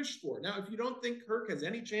what you wish for. Now, if you don't think Kirk has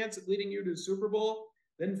any chance at leading you to the Super Bowl,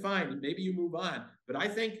 then fine, maybe you move on. But I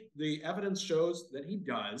think the evidence shows that he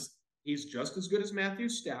does. He's just as good as Matthew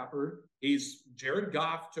Stafford. Jared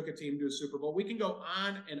Goff took a team to a Super Bowl. We can go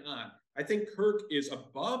on and on. I think Kirk is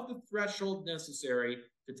above the threshold necessary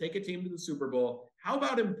to take a team to the Super Bowl. How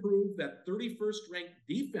about improve that 31st ranked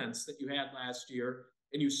defense that you had last year,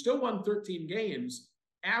 and you still won 13 games?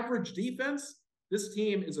 Average defense, this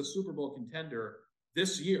team is a Super Bowl contender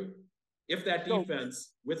this year, if that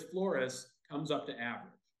defense with Flores comes up to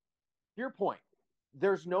average. Your point.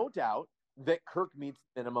 There's no doubt that Kirk meets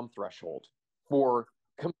minimum threshold for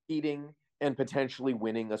competing and potentially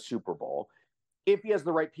winning a Super Bowl if he has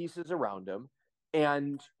the right pieces around him.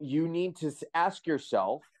 And you need to ask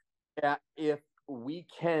yourself if we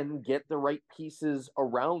can get the right pieces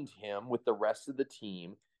around him with the rest of the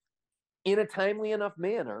team in a timely enough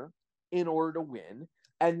manner in order to win.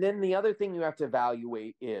 And then the other thing you have to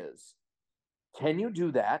evaluate is, can you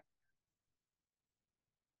do that,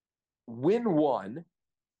 win one,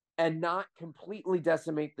 and not completely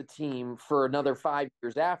decimate the team for another 5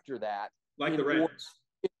 years after that, like the Rams,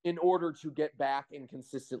 in order to get back and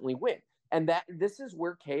consistently win? And this is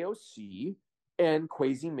where KOC and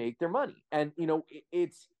Kwesi make their money. And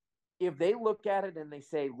it's, if they look at it and they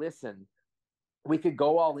say, listen, we could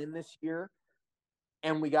go all in this year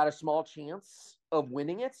and we got a small chance of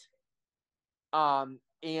winning it, but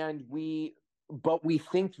we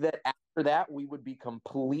think that after that we would be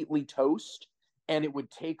completely toast and it would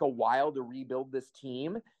take a while to rebuild this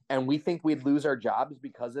team, and we think we'd lose our jobs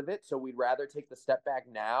because of it, so we'd rather take the step back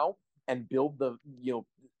now and build the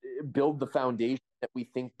foundation that we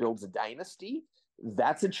think builds a dynasty.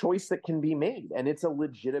 That's a choice that can be made, and it's a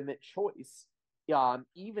legitimate choice,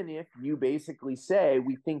 even if you basically say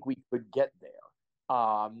we think we could get there.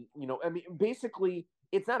 Basically,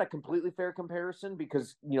 it's not a completely fair comparison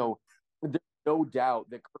because there's no doubt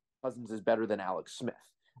that Kirk Cousins is better than Alex Smith,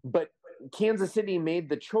 but Kansas City made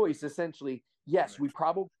the choice essentially. Yes, we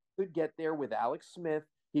probably could get there with Alex Smith.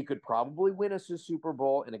 He could probably win us a Super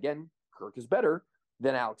Bowl, and again, Kirk is better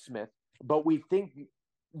than Alex Smith, but we think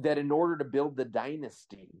that in order to build the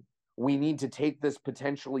dynasty, we need to take this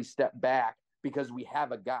potentially step back because we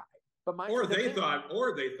have a guy. But they thought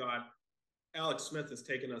Alex Smith has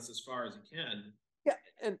taken us as far as he can. Yeah,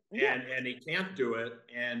 and he can't do it,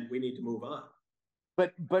 and we need to move on.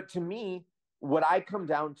 But to me, what I come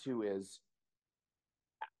down to is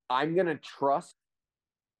I'm going to trust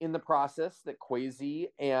in the process that Kwesi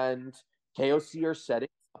and KOC are setting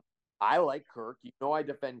up. I like Kirk. I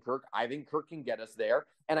defend Kirk. I think Kirk can get us there.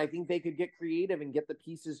 And I think they could get creative and get the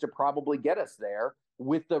pieces to probably get us there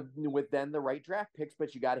with then the right draft picks,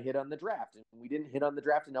 but you got to hit on the draft. And we didn't hit on the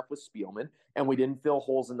draft enough with Spielman, and we didn't fill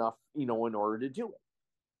holes enough, in order to do it.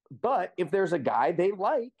 But if there's a guy they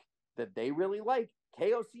like, that they really like,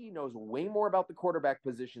 KOC knows way more about the quarterback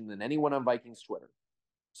position than anyone on Vikings Twitter.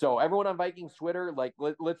 So everyone on Vikings Twitter,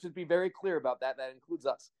 let's just be very clear about that. That includes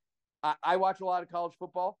us. I watch a lot of college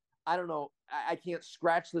football. I don't know. I can't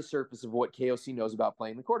scratch the surface of what KOC knows about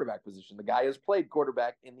playing the quarterback position. The guy has played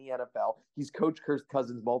quarterback in the NFL. He's coached Kirk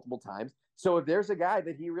Cousins multiple times. So if there's a guy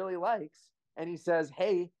that he really likes and he says,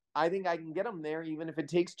 hey, I think I can get him there, even if it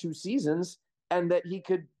takes 2 seasons, and that he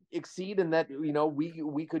could exceed and that,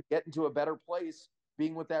 we could get into a better place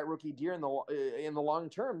being with that rookie deer in the long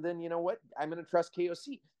term, then you know what? I'm going to trust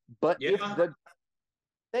KOC. But if the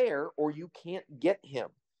there or you can't get him,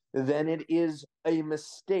 then it is a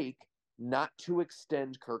mistake not to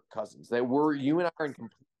extend Kirk Cousins. You and I are in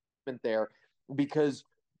complete there because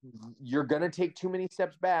you're going to take too many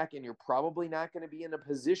steps back, and you're probably not going to be in a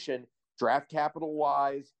position draft capital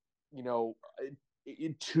wise, to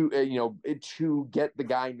get the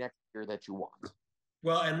guy next year that you want.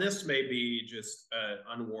 Well, and this may be just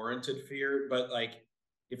unwarranted fear, but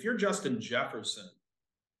if you're Justin Jefferson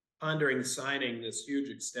pondering signing this huge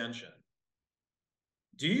extension,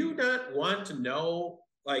 do you not want to know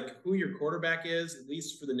who your quarterback is, at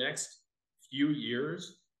least for the next few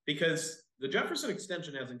years? Because the Jefferson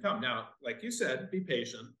extension hasn't come. Now, like you said, be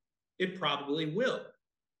patient. It probably will.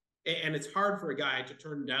 And it's hard for a guy to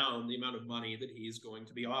turn down the amount of money that he's going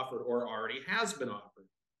to be offered or already has been offered.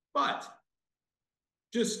 But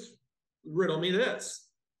just riddle me this.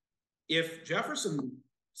 If Jefferson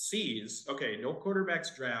sees, okay, no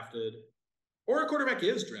quarterback's drafted, or a quarterback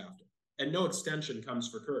is drafted, and no extension comes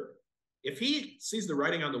for Kirk, if he sees the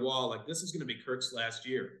writing on the wall, this is going to be Kirk's last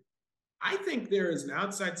year, I think there is an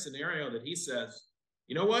outside scenario that he says,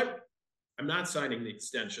 you know what? I'm not signing the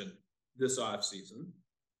extension this offseason.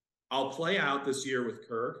 I'll play out this year with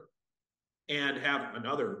Kirk and have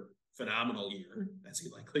another phenomenal year, as he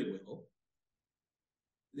likely will.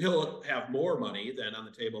 He'll have more money than on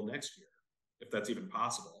the table next year. if that's even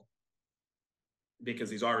possible, because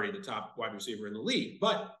he's already the top wide receiver in the league.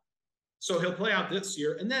 But so he'll play out this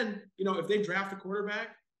year. And then, if they draft a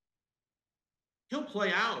quarterback, he'll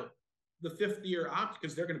play out the 5th-year option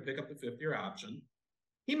because they're going to pick up the 5th-year option.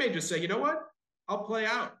 He may just say, you know what? I'll play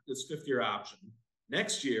out this 5th-year option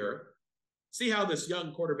next year, see how this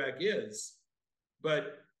young quarterback is.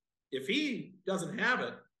 But if he doesn't have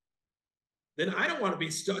it, then I don't want to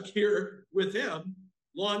be stuck here with him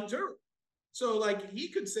long term. So, like, he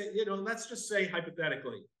could say, let's just say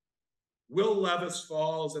hypothetically, Will Levis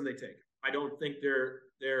falls and they take him. I don't think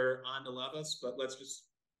they're on to Levis, but let's just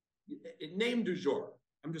name du jour.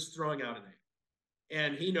 I'm just throwing out a name.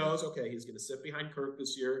 And he knows, okay, he's going to sit behind Kirk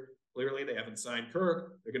this year. Clearly, they haven't signed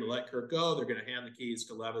Kirk. They're going to let Kirk go. They're going to hand the keys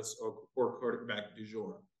to Levis or quarterback du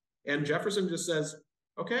jour. And Jefferson just says,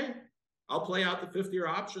 okay, I'll play out the 5th-year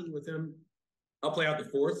option with him. I'll play out the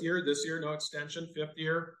 4th year, this year, no extension, 5th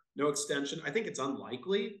year, no extension. I think it's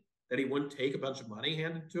unlikely that he wouldn't take a bunch of money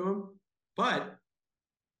handed to him. But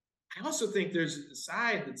I also think there's a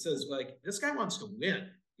side that says, like, this guy wants to win.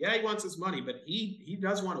 Yeah, he wants his money, but he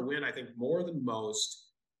does want to win, I think, more than most.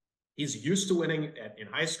 He's used to winning in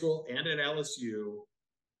high school and at LSU.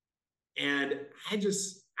 And I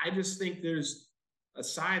just think there's a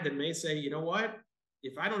side that may say, you know what?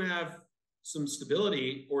 If I don't have some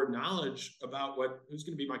stability or knowledge about who's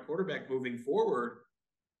going to be my quarterback moving forward,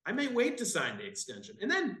 I may wait to sign the extension. And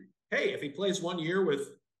then, hey, if he plays 1 year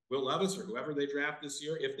with Will Levis or whoever they draft this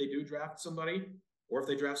year, if they do draft somebody, or if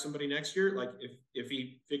they draft somebody next year, like if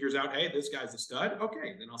he figures out, hey, this guy's a stud,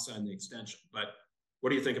 okay, then I'll sign the extension. But what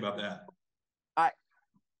do you think about that?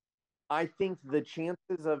 I think the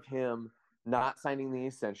chances of him not signing the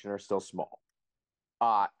extension are still small.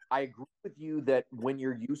 I agree with you that when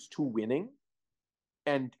you're used to winning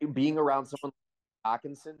and being around someone like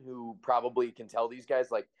Hawkinson, who probably can tell these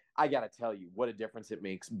guys, like, I got to tell you what a difference it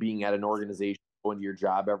makes being at an organization, going to your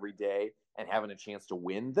job every day and having a chance to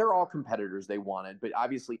win. They're all competitors. They wanted, but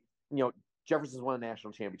obviously, Jefferson's won a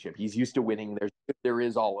national championship. He's used to winning. There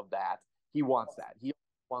is all of that. He wants that. He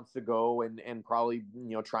wants to go and probably,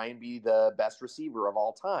 try and be the best receiver of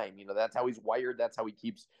all time. That's how he's wired. That's how he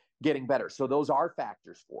keeps getting better. So those are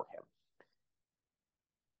factors for him.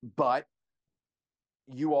 But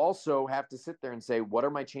you also have to sit there and say, what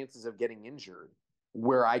are my chances of getting injured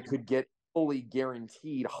where I could get fully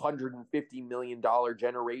guaranteed $150 million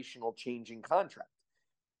generational changing contract?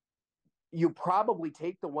 You probably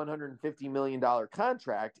take the $150 million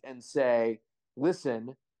contract and say,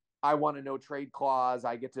 listen, I want a no trade clause.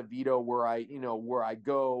 I get to veto where I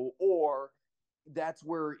go. Or that's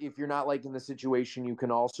where, if you're not liking the situation, you can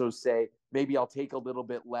also say, maybe I'll take a little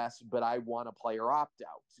bit less, but I want a player opt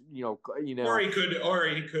out. Or he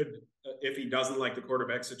could, if he doesn't like the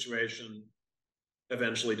quarterback situation,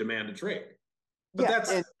 eventually demand a trade. But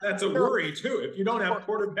that's a worry too. If you don't have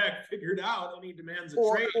quarterback figured out and he demands a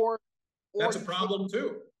trade, that's a problem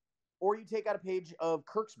too. Or you take out a page of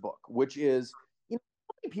Kirk's book, which is, how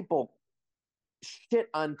many people shit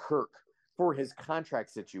on Kirk for his contract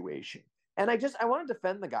situation? And I want to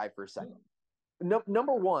defend the guy for a second.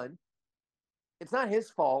 Number one, it's not his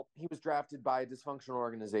fault. He was drafted by a dysfunctional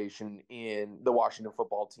organization in the Washington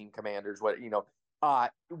football team Commanders,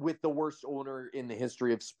 with the worst owner in the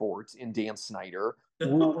history of sports in Dan Snyder,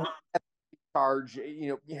 who had charge,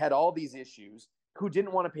 you had all these issues, who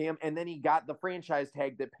didn't want to pay him. And then he got the franchise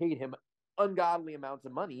tag that paid him ungodly amounts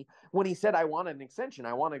of money when he said, I want an extension.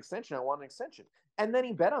 I want an extension. I want an extension. And then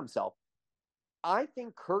he bet himself. I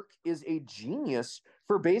think Kirk is a genius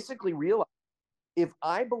for basically realizing, if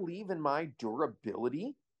I believe in my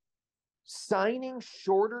durability, signing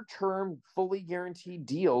shorter term, fully guaranteed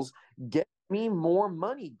deals gets me more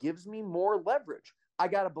money, gives me more leverage. I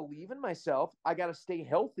got to believe in myself. I got to stay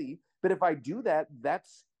healthy. But if I do that,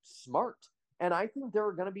 that's smart. And I think there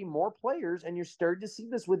are going to be more players, and you're starting to see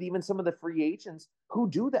this with even some of the free agents who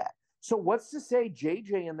do that. So what's to say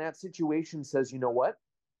JJ in that situation says, you know what?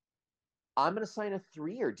 I'm going to sign a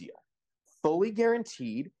 3-year deal, fully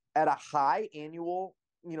guaranteed at a high annual,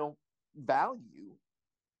 value.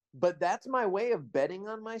 But that's my way of betting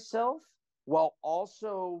on myself while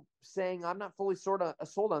also saying I'm not fully sold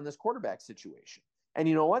on this quarterback situation. And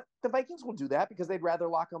you know what? The Vikings will do that because they'd rather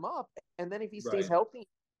lock him up. And then if he stays healthy,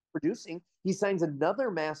 producing, he signs another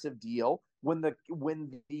massive deal when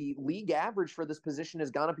the league average for this position has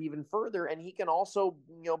gone up even further, and he can also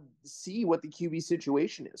see what the QB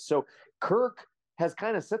situation is. So Kirk has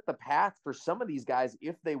kind of set the path for some of these guys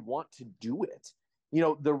if they want to do it.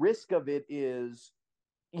 The risk of it is,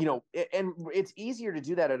 and it's easier to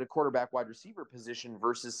do that at a quarterback wide receiver position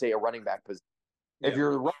versus, say, a running back position. Yeah. If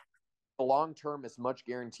you're long term, as much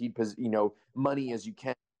guaranteed money as you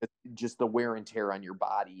can. Just the wear and tear on your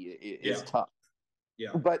body is tough. Yeah.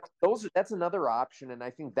 But that's another option, and I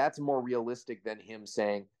think that's more realistic than him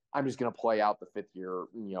saying, "I'm just going to play out the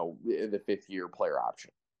 5th year player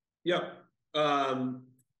option." Yeah.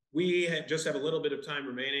 We just have a little bit of time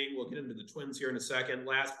remaining. We'll get into the Twins here in a second.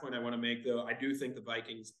 Last point I want to make, though, I do think the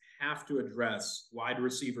Vikings have to address wide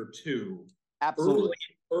receiver 2 Absolutely.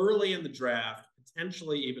 early in the draft,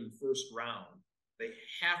 potentially even first round. They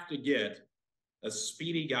have to get a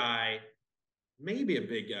speedy guy, maybe a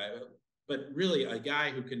big guy, but really a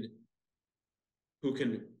guy who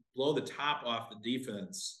can blow the top off the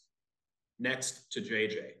defense next to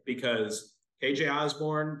JJ, because KJ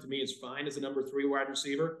Osborne, to me, is fine as a number 3 wide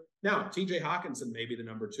receiver. Now, TJ Hawkinson may be the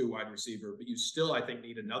number 2 wide receiver, but you still, I think,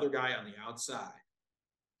 need another guy on the outside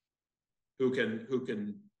who can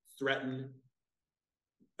threaten,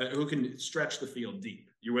 who can stretch the field deep.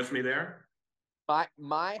 You with me there?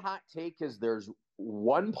 My hot take is there's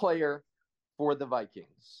one player for the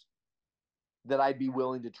Vikings that I'd be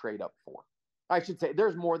willing to trade up for. I should say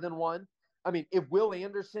there's more than one. I mean, if Will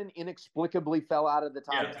Anderson inexplicably fell out of the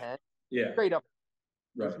top 10, trade up.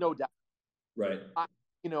 There's no doubt. Right.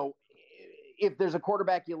 If there's a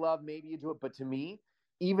quarterback you love, maybe you do it. But to me,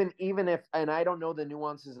 even if, and I don't know the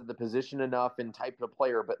nuances of the position enough and type of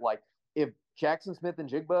player, but like if Jackson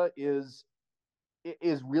Smith-Njigba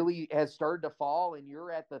has started to fall and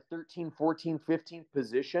you're at the 13, 14, 15th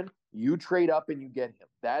position, you trade up and you get him.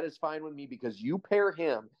 That is fine with me, because you pair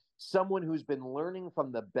him, someone who's been learning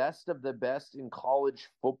from the best of the best in college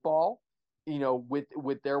football,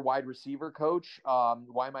 with their wide receiver coach.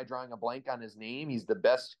 Why am I drawing a blank on his name? He's the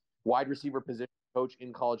best wide receiver position coach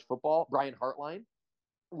in college football, Brian Hartline.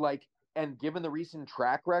 And given the recent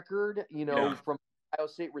track record, from Ohio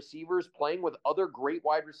State receivers playing with other great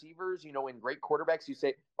wide receivers, and great quarterbacks, you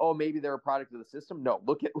say, oh, maybe they're a product of the system. No,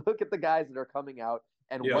 look at the guys that are coming out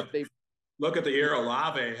and what they look at the year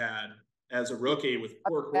Olave had as a rookie with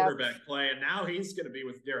poor quarterback play, and now he's going to be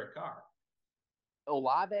with Derek Carr.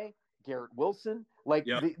 Olave, Garrett Wilson,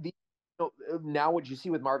 now what you see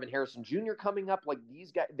with Marvin Harrison Jr. coming up, like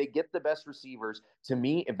these guys, they get the best receivers. To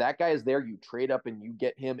me, if that guy is there, you trade up and you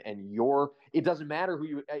get him, and it doesn't matter who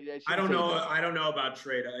you. I don't know about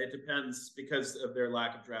trade. It depends because of their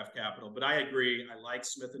lack of draft capital. But I agree. I like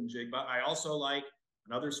Smith-Njigba. I also like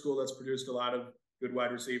another school that's produced a lot of good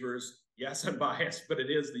wide receivers. Yes, I'm biased, but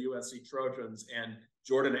it is the USC Trojans, and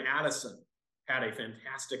Jordan Addison had a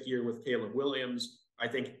fantastic year with Caleb Williams. I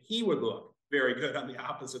think he would look very good on the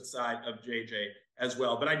opposite side of JJ as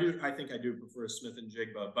well. But I think I do prefer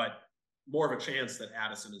Smith-Njigba, but more of a chance that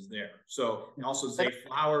Addison is there. So also Zay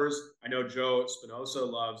Flowers. I know Joe Spinoza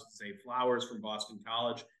loves Zay Flowers from Boston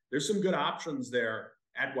College. There's some good options there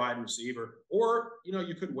at wide receiver. Or,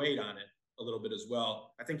 you could wait on it a little bit as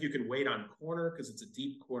well. I think you can wait on corner because it's a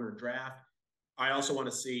deep corner draft. I also want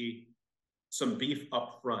to see some beef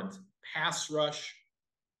up front. Pass rush,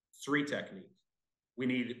 3 technique. We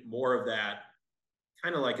need more of that,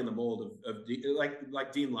 kind of like in the mold of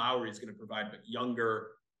like Dean Lowry is going to provide, but younger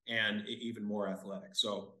and even more athletic.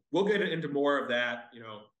 So we'll get into more of that,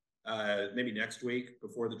 maybe next week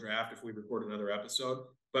before the draft if we record another episode.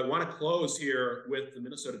 But want to close here with the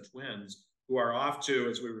Minnesota Twins, who are off to,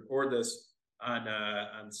 as we record this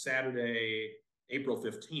on Saturday, April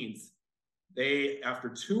 15th. They, after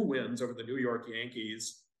 2 wins over the New York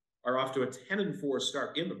Yankees, are off to a 10-4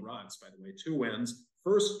 start in the Bronx, by the way. 2 wins.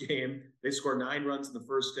 First game, they score 9 runs in the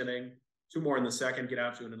first inning, 2 more in the second, get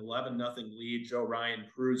out to an 11-0 lead. Joe Ryan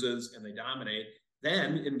cruises, and they dominate.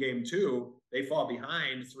 Then in game 2, they fall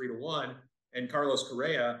behind 3-1, and Carlos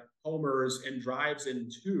Correa homers and drives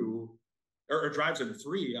in 3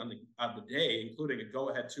 on the day, including a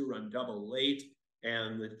go-ahead 2-run double late,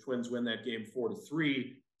 and the Twins win that game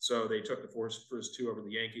 4-3. So they took the first 2 over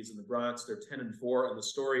the Yankees in the Bronx. They're 10-4, and the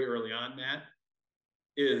story early on, Matt,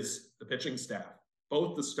 is the pitching staff,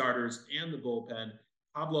 both the starters and the bullpen.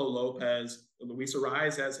 Pablo Lopez, Luis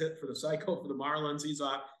Arraez has hit for the cycle for the Marlins. He's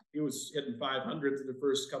off. He was hitting 500 through the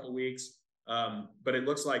first couple weeks. But it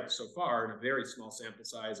looks like so far, in a very small sample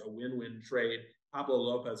size, a win-win trade. Pablo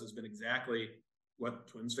Lopez has been exactly what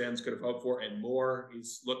Twins fans could have hoped for and more.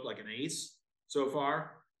 He's looked like an ace so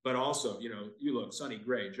far. But also, you look, Sonny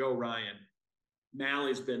Gray, Joe Ryan,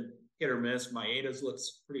 Malley's been hit or miss. Maeda's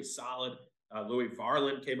looks pretty solid. Louis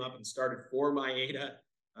Varland came up and started for Maeda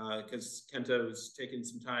because Kenta was taking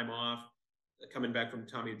some time off, coming back from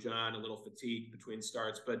Tommy John, a little fatigue between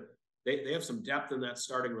starts. But they have some depth in that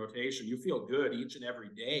starting rotation. You feel good each and every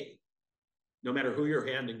day, no matter who you're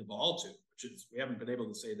handing the ball to, which is, we haven't been able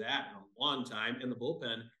to say that in a long time. In the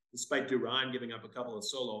bullpen, despite Duran giving up a couple of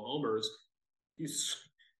solo homers,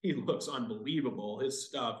 he looks unbelievable. His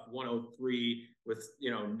stuff, 103 with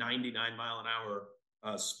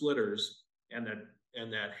 99-mile-an-hour splitters and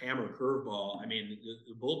that hammer curveball. I mean,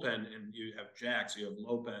 the bullpen, and you have Jax, you have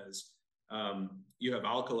Lopez, you have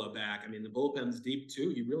Alcala back. I mean, the bullpen's deep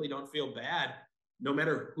too. You really don't feel bad, no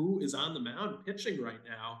matter who is on the mound pitching right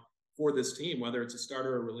now for this team, whether it's a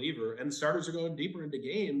starter or reliever. And starters are going deeper into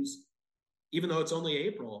games, even though it's only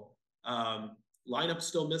April. Lineup's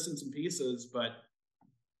still missing some pieces, but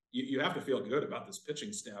you have to feel good about this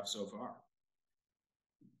pitching staff so far.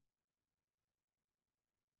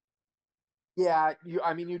 Yeah,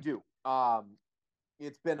 you do.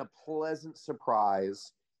 It's been a pleasant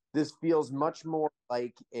surprise. This feels much more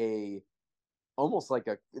like almost like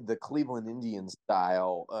the Cleveland Indians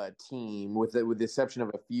style team, with the exception of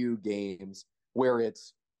a few games where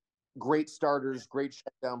it's great starters, great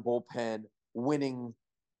shutdown bullpen, winning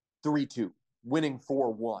 3-2, winning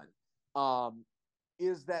 4-1.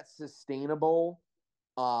 Is that sustainable?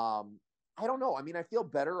 I don't know. I mean, I feel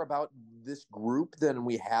better about this group than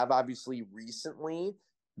we have obviously recently,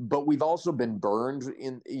 but we've also been burned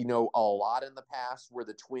in, a lot in the past where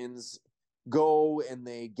the Twins go and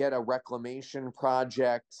they get a reclamation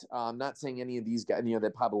project. I'm not saying any of these guys,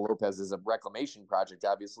 that Pablo Lopez is a reclamation project,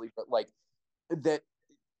 obviously, but like that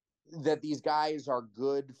these guys are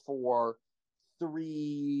good for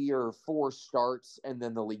 3 or 4 starts and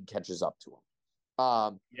then the league catches up to them.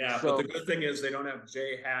 But the good thing is they don't have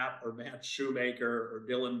Jay Happ or Matt Shoemaker or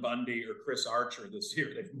Dylan Bundy or Chris Archer this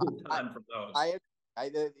year. They've moved on from those.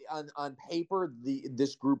 On paper,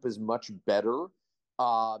 this group is much better.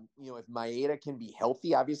 If Maeda can be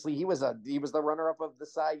healthy, obviously he was the runner-up of the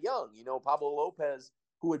Cy Young. Pablo Lopez,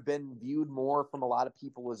 who had been viewed more from a lot of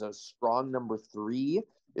people as a strong number 3,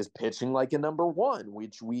 is pitching like a number 1,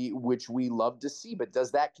 which we love to see. But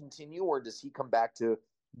does that continue, or does he come back to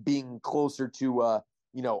being closer to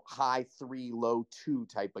high 3, low 2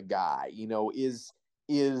 type of guy?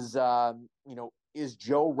 Is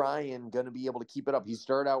Joe Ryan going to be able to keep it up? He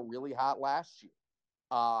started out really hot last year.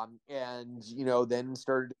 And then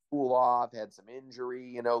started to cool off, had some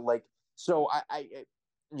injury, so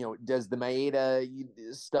does the Maeda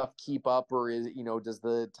stuff keep up, or does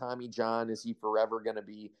the Tommy John, is he forever going to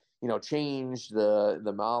be, changed?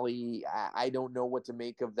 The Molly, I don't know what to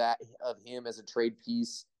make of him as a trade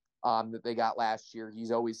piece, that they got last year.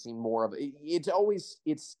 He's always seemed more of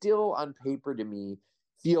it's still on paper to me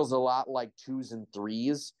feels a lot like 2s and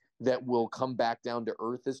 3s that will come back down to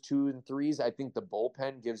earth as 2 and 3s. I think the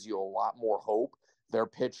bullpen gives you a lot more hope. They're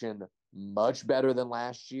pitching much better than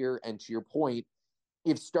last year. And to your point,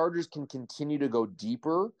 if starters can continue to go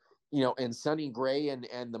deeper, and Sonny Gray and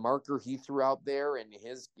the marker he threw out there, and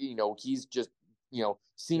his, he's just,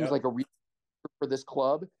 seems like a real for this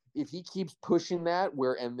club. If he keeps pushing that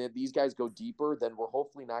and these guys go deeper, then we're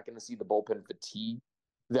hopefully not going to see the bullpen fatigue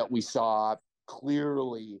that we saw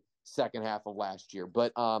clearly second half of last year.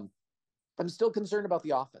 But I'm still concerned about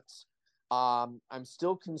the offense. I'm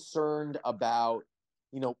still concerned about,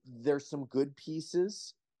 there's some good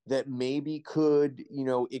pieces that maybe could,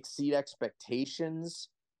 exceed expectations.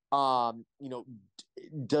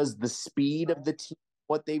 Does the speed of the team,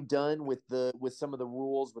 what they've done with some of the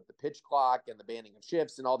rules with the pitch clock and the banning of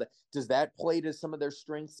shifts and all that, does that play to some of their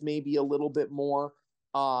strengths maybe a little bit more?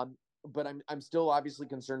 But I'm still obviously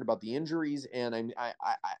concerned about the injuries, and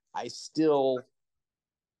I still,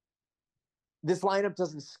 this lineup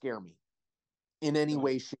doesn't scare me in any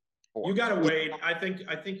way, shape, or form. You gotta wait. I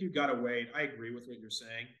think you gotta wait. I agree with what you're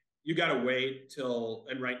saying. You gotta wait till,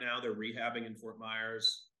 and right now they're rehabbing in Fort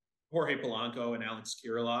Myers. Jorge Polanco and Alex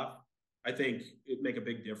Kirilloff, I think it make a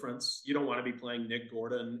big difference. You don't want to be playing Nick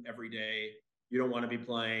Gordon every day. You don't want to be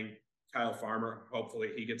playing Kyle Farmer.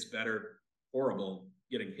 Hopefully he gets better. Horrible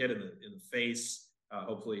getting hit in the face.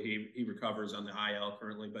 Hopefully he recovers on the IL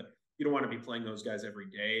currently, but you don't want to be playing those guys every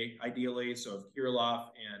day, ideally. So if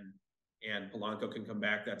Kirilloff and Polanco can come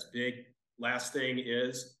back, that's big. Last thing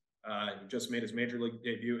is, he just made his major league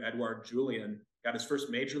debut. Edouard Julien got his first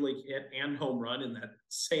major league hit and home run in that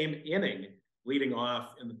same inning, leading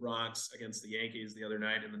off in the Bronx against the Yankees the other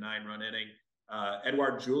night in the 9-run inning.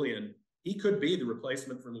 Edouard Julien, he could be the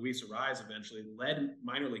replacement for Luis Arraez eventually. Led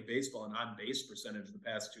minor league baseball in on-base percentage the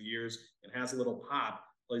past 2 years and has a little pop,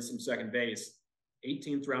 plays some second base.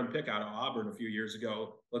 18th round pick out of Auburn a few years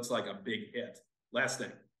ago. Looks like a big hit. Last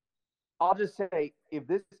thing. I'll just say, if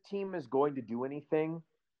this team is going to do anything,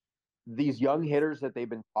 these young hitters that they've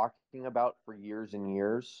been talking about for years and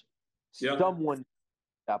years, someone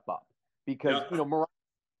step up. Because, Mariah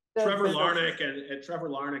Trevor Larnach and Trevor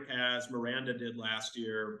Larnach has, Miranda did last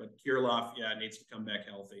year, but Kirilloff, needs to come back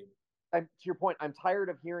healthy. To your point, I'm tired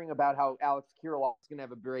of hearing about how Alex Kirilloff's going to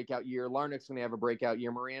have a breakout year. Larnach's going to have a breakout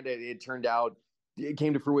year. Miranda, it turned out, it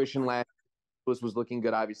came to fruition last year. Was looking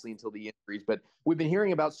good, obviously, until the injuries. But we've been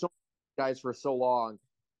hearing about so many guys for so long,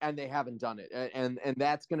 and they haven't done it. And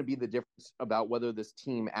that's going to be the difference about whether this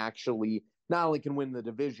team actually not only can win the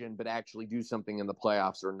division, but actually do something in the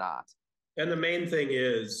playoffs or not. And the main thing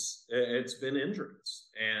is it's been injuries,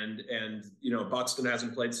 and Buxton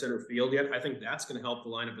hasn't played center field yet. I think that's going to help the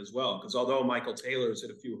lineup as well, because although Michael Taylor's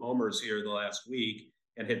hit a few homers here the last week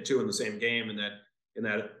and hit 2 in the same game in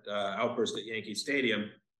that outburst at Yankee Stadium,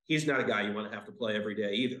 he's not a guy you want to have to play every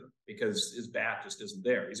day either, because his bat just isn't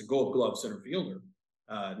there. He's a Gold Glove center fielder,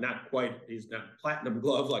 he's not platinum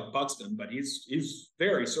glove like Buxton, but he's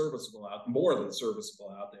very serviceable more than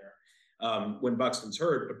serviceable out there. When Buxton's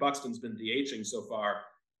hurt, but Buxton's been DHing so far.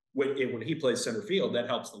 When he plays center field, that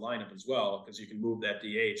helps the lineup as well, because you can move that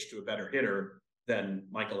DH to a better hitter than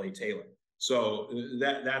Michael A. Taylor. So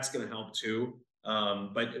that's going to help too.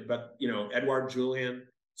 But Edouard Julien,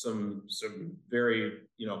 some very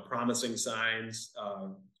promising signs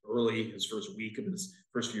early, his first week of his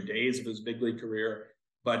first few days of his big league career.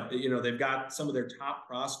 But they've got some of their top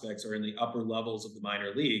prospects are in the upper levels of the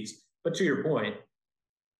minor leagues. But to your point,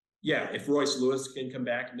 if Royce Lewis can come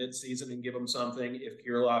back mid-season and give him something, if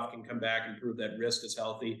Kirilloff can come back and prove that wrist is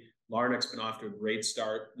healthy, Larnach's been off to a great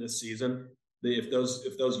start this season. If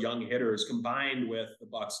those young hitters combined with the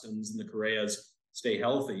Buxtons and the Correas stay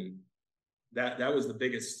healthy, that was the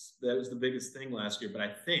biggest thing last year. But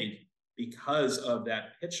I think because of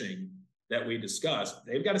that pitching that we discussed,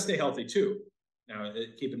 they've got to stay healthy too. Now,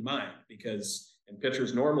 keep in mind, because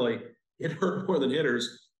pitchers normally get hurt more than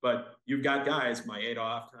hitters. But you've got guys,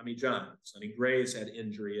 Maedov, Tommy John, Sonny Gray's had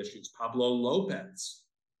injury issues. Pablo Lopez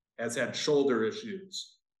has had shoulder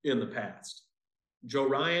issues in the past. Joe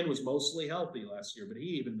Ryan was mostly healthy last year, but he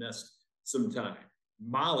even missed some time.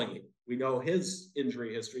 Molly, we know his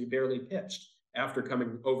injury history, barely pitched after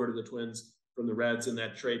coming over to the Twins from the Reds in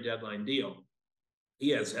that trade deadline deal. He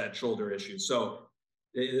has had shoulder issues. So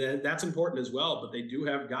that's important as well. But they do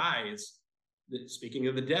have guys, speaking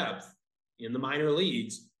of the depth, in the minor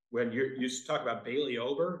leagues, when you talk about Bailey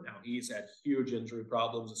Ober, now he's had huge injury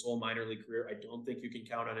problems his whole minor league career. I don't think you can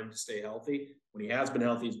count on him to stay healthy. When he has been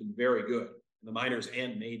healthy, he's been very good in the minors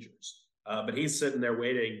and majors. But he's sitting there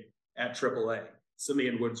waiting at AAA.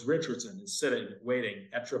 Simeon Woods Richardson is sitting, waiting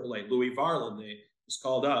at AAA. Louis Varland, was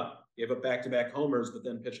called up, gave up back-to-back homers, but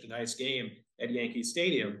then pitched a nice game at Yankee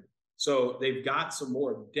Stadium. So they've got some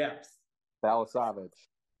more depth. Balazovic.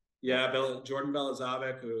 Yeah, Jordan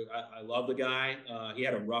Balazovic, who I love the guy. He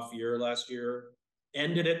had a rough year last year,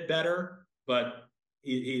 ended it better, but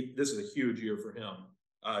this is a huge year for him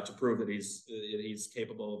to prove that he's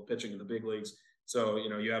capable of pitching in the big leagues. So,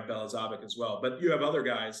 you have Balazovic as well. But you have other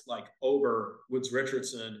guys like Ober, Woods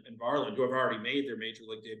Richardson, and Varland, who have already made their major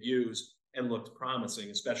league debuts and looked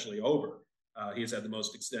promising, especially Ober. He's had the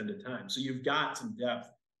most extended time. So you've got some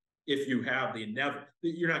depth. If you have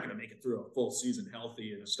you're not going to make it through a full season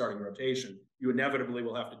healthy in a starting rotation. You inevitably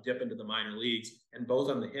will have to dip into the minor leagues. And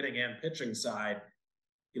both on the hitting and pitching side,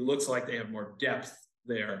 it looks like they have more depth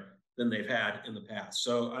there than they've had in the past.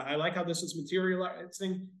 So I like how this is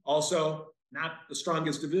materializing. Also, not the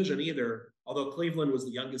strongest division either, although Cleveland was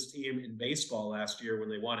the youngest team in baseball last year when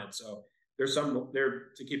they won it. So there's someone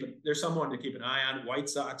to keep an eye on. White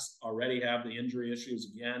Sox already have the injury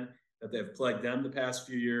issues again that they've plagued them the past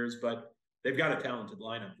few years, but they've got a talented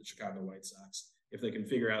lineup, the Chicago White Sox. If they can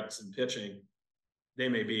figure out some pitching,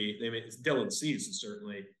 Dylan Cease is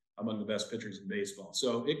certainly among the best pitchers in baseball.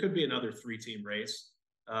 So it could be another 3-team race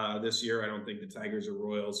this year. I don't think the Tigers or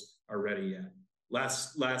Royals are ready yet.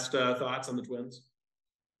 Last thoughts on the Twins?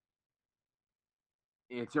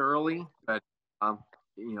 It's early, but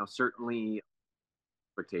certainly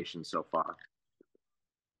expectations so far.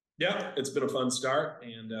 Yeah, it's been a fun start,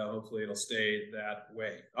 and hopefully it'll stay that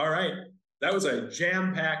way. All right. That was a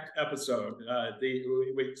jam-packed episode.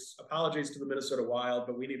 Apologies to the Minnesota Wild,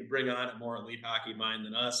 but we need to bring on a more elite hockey mind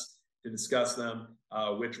than us to discuss them,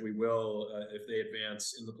 which we will if they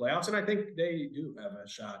advance in the playoffs. And I think they do have a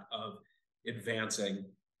shot of advancing.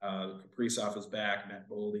 Kaprizov is back. Matt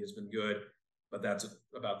Boldy has been good, but that's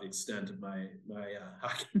about the extent of my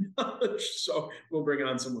hockey knowledge. So we'll bring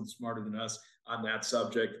on someone smarter than us on that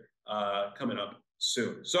subject coming up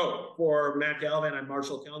soon. So for Matt Gallivan, I'm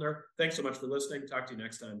Marshall Kellner. Thanks so much for listening. Talk to you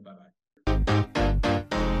next time. Bye-bye.